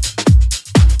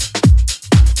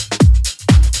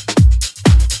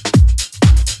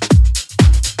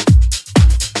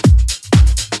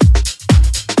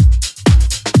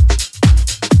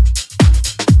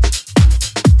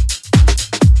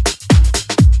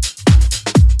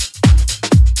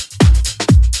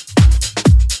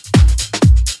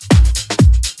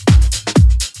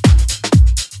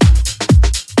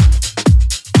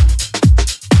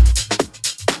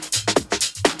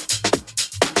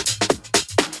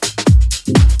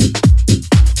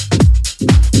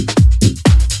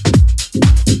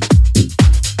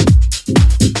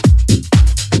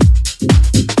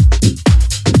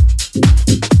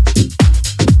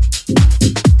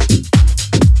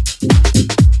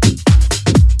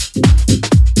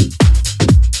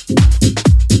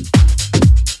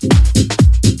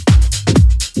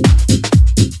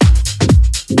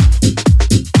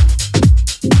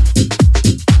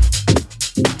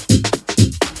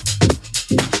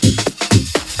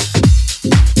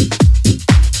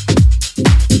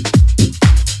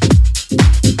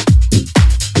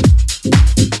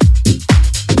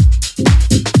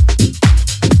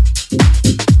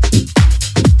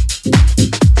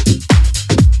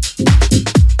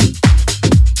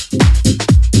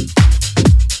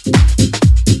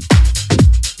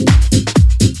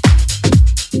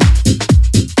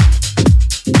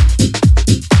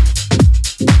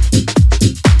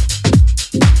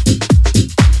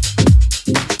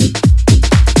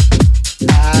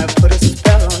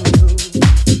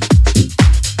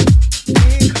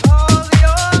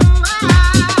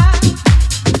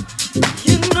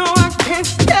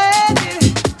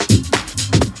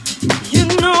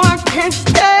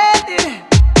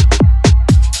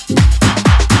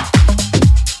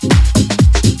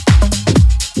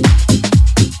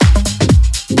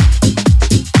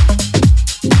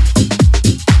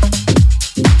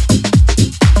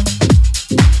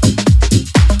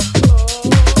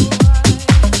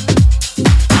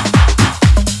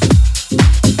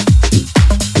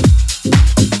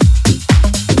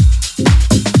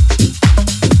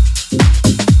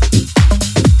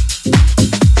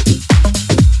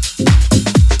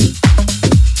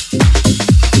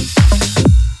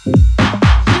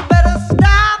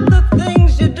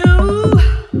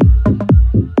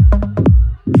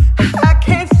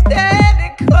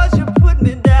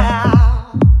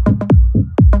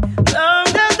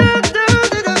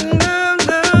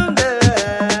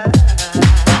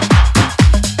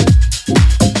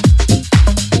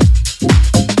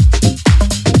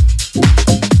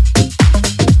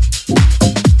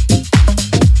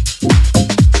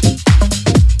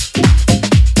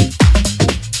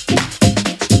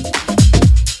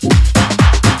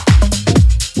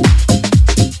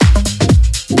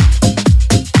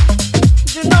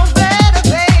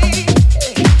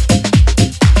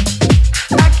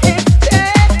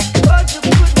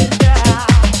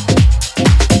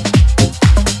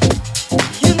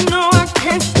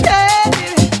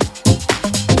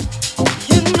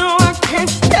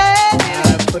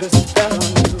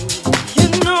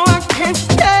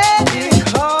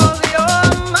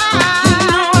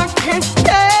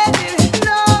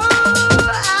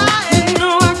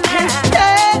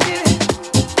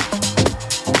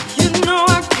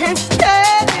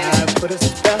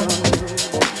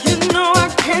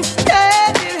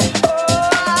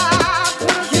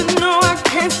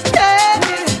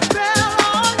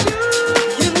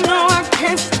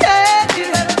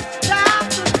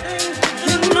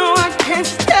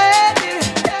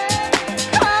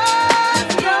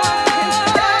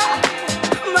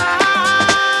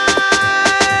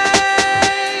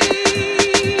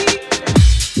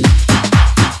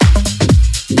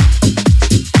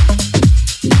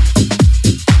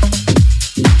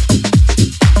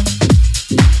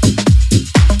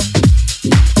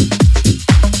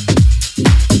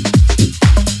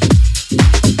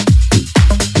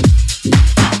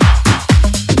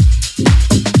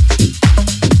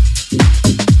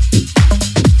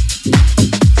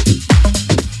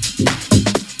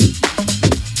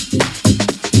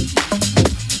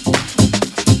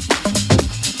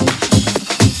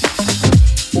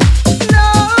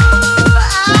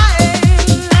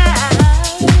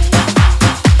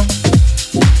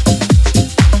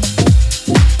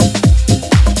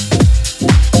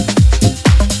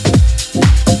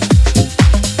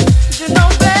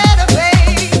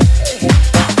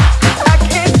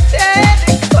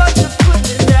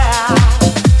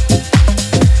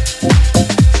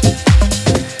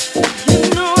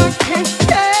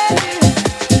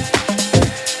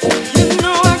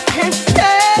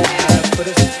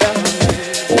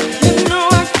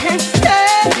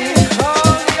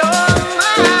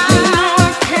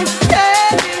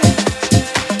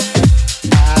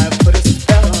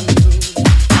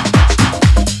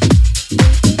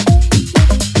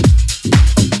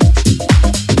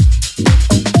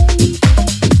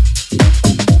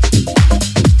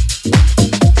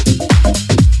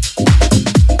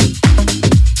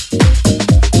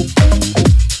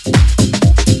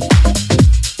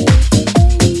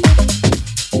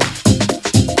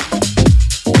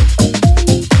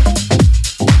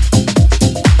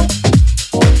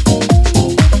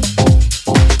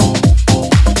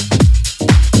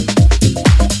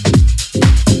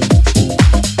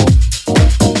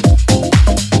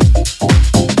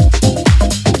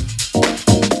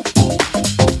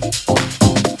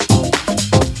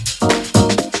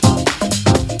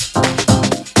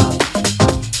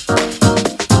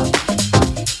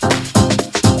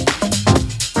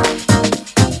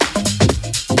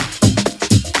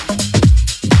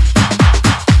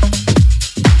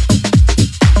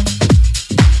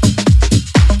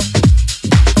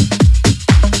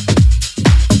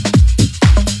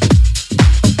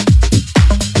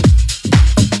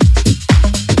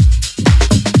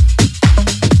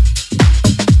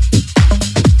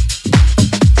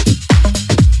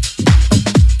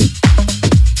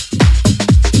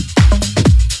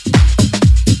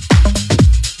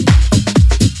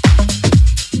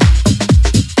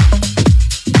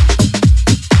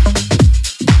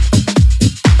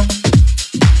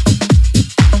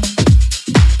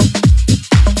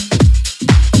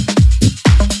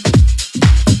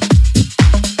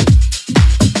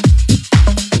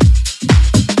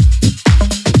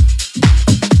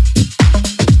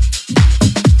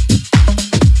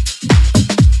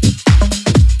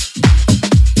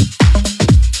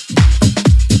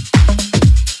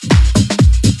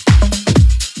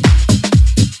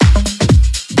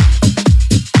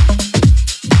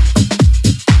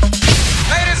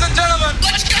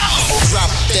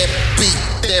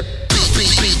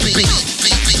 The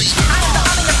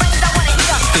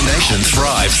nation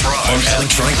thrives on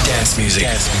electronic dance music.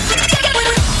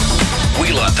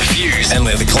 We light the fuse and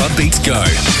let the club beats go.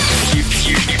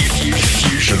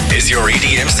 Fusion is your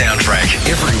EDM soundtrack.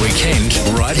 Every weekend,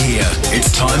 right here.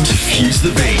 It's time to fuse the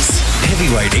beats.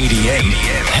 Heavyweight EDM,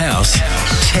 house,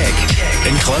 tech,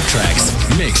 and club tracks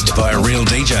mixed by a real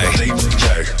DJ.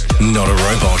 Not a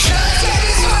robot.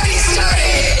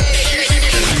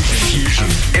 Fusion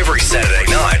every Saturday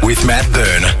night with Matt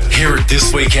Byrne. Hear it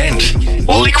this weekend.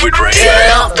 Liquid Radio.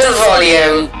 Turn up the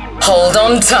volume. Hold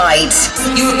on tight.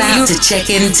 You're about to check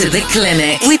into the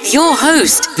clinic with your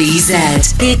host,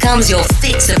 BZ. Here comes your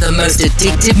fix of the most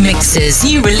addictive mixes,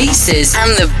 new releases,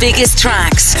 and the biggest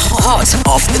tracks hot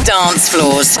off the dance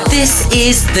floors. This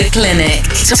is the clinic.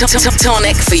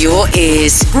 Tonic for your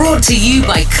ears. Brought to you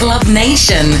by Club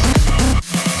Nation.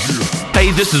 Hey,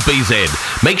 this is BZ.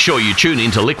 Make sure you tune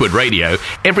into Liquid Radio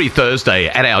every Thursday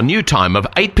at our new time of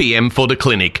 8 p.m. for the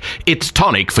clinic. It's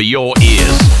tonic for your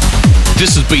ears.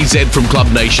 This is BZ from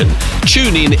Club Nation.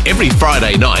 Tune in every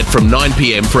Friday night from 9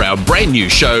 p.m. for our brand new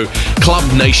show, Club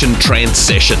Nation Trance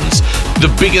Sessions. The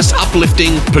biggest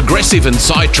uplifting, progressive and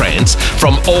psytrance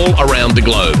from all around the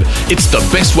globe. It's the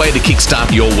best way to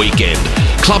kickstart your weekend.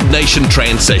 Club Nation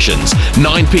Trance Sessions,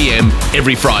 9 p.m.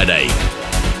 every Friday.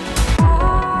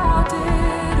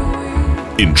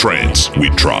 In trance, we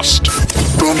trust.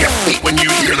 Boom your feet when you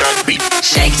hear that beat.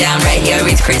 Shakedown Radio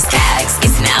with Chris Caggs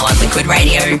is now on Liquid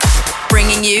Radio.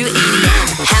 Bringing you EDM,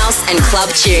 house and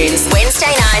club tunes. Wednesday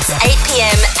nights, 8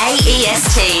 p.m.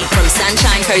 AEST from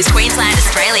Sunshine Coast, Queensland,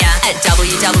 Australia at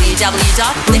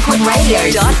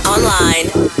www.liquidradio.online.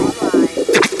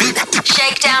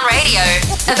 Shakedown Radio.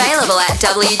 Available at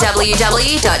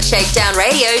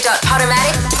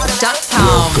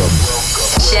www.shakedownradio.podomatic.com.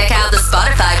 Check out the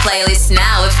Spotify playlist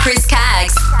now of Chris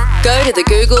Caggs. Go to the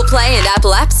Google Play and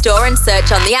Apple App Store and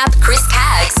search on the app Chris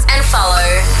Caggs and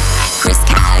follow. Chris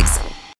Caggs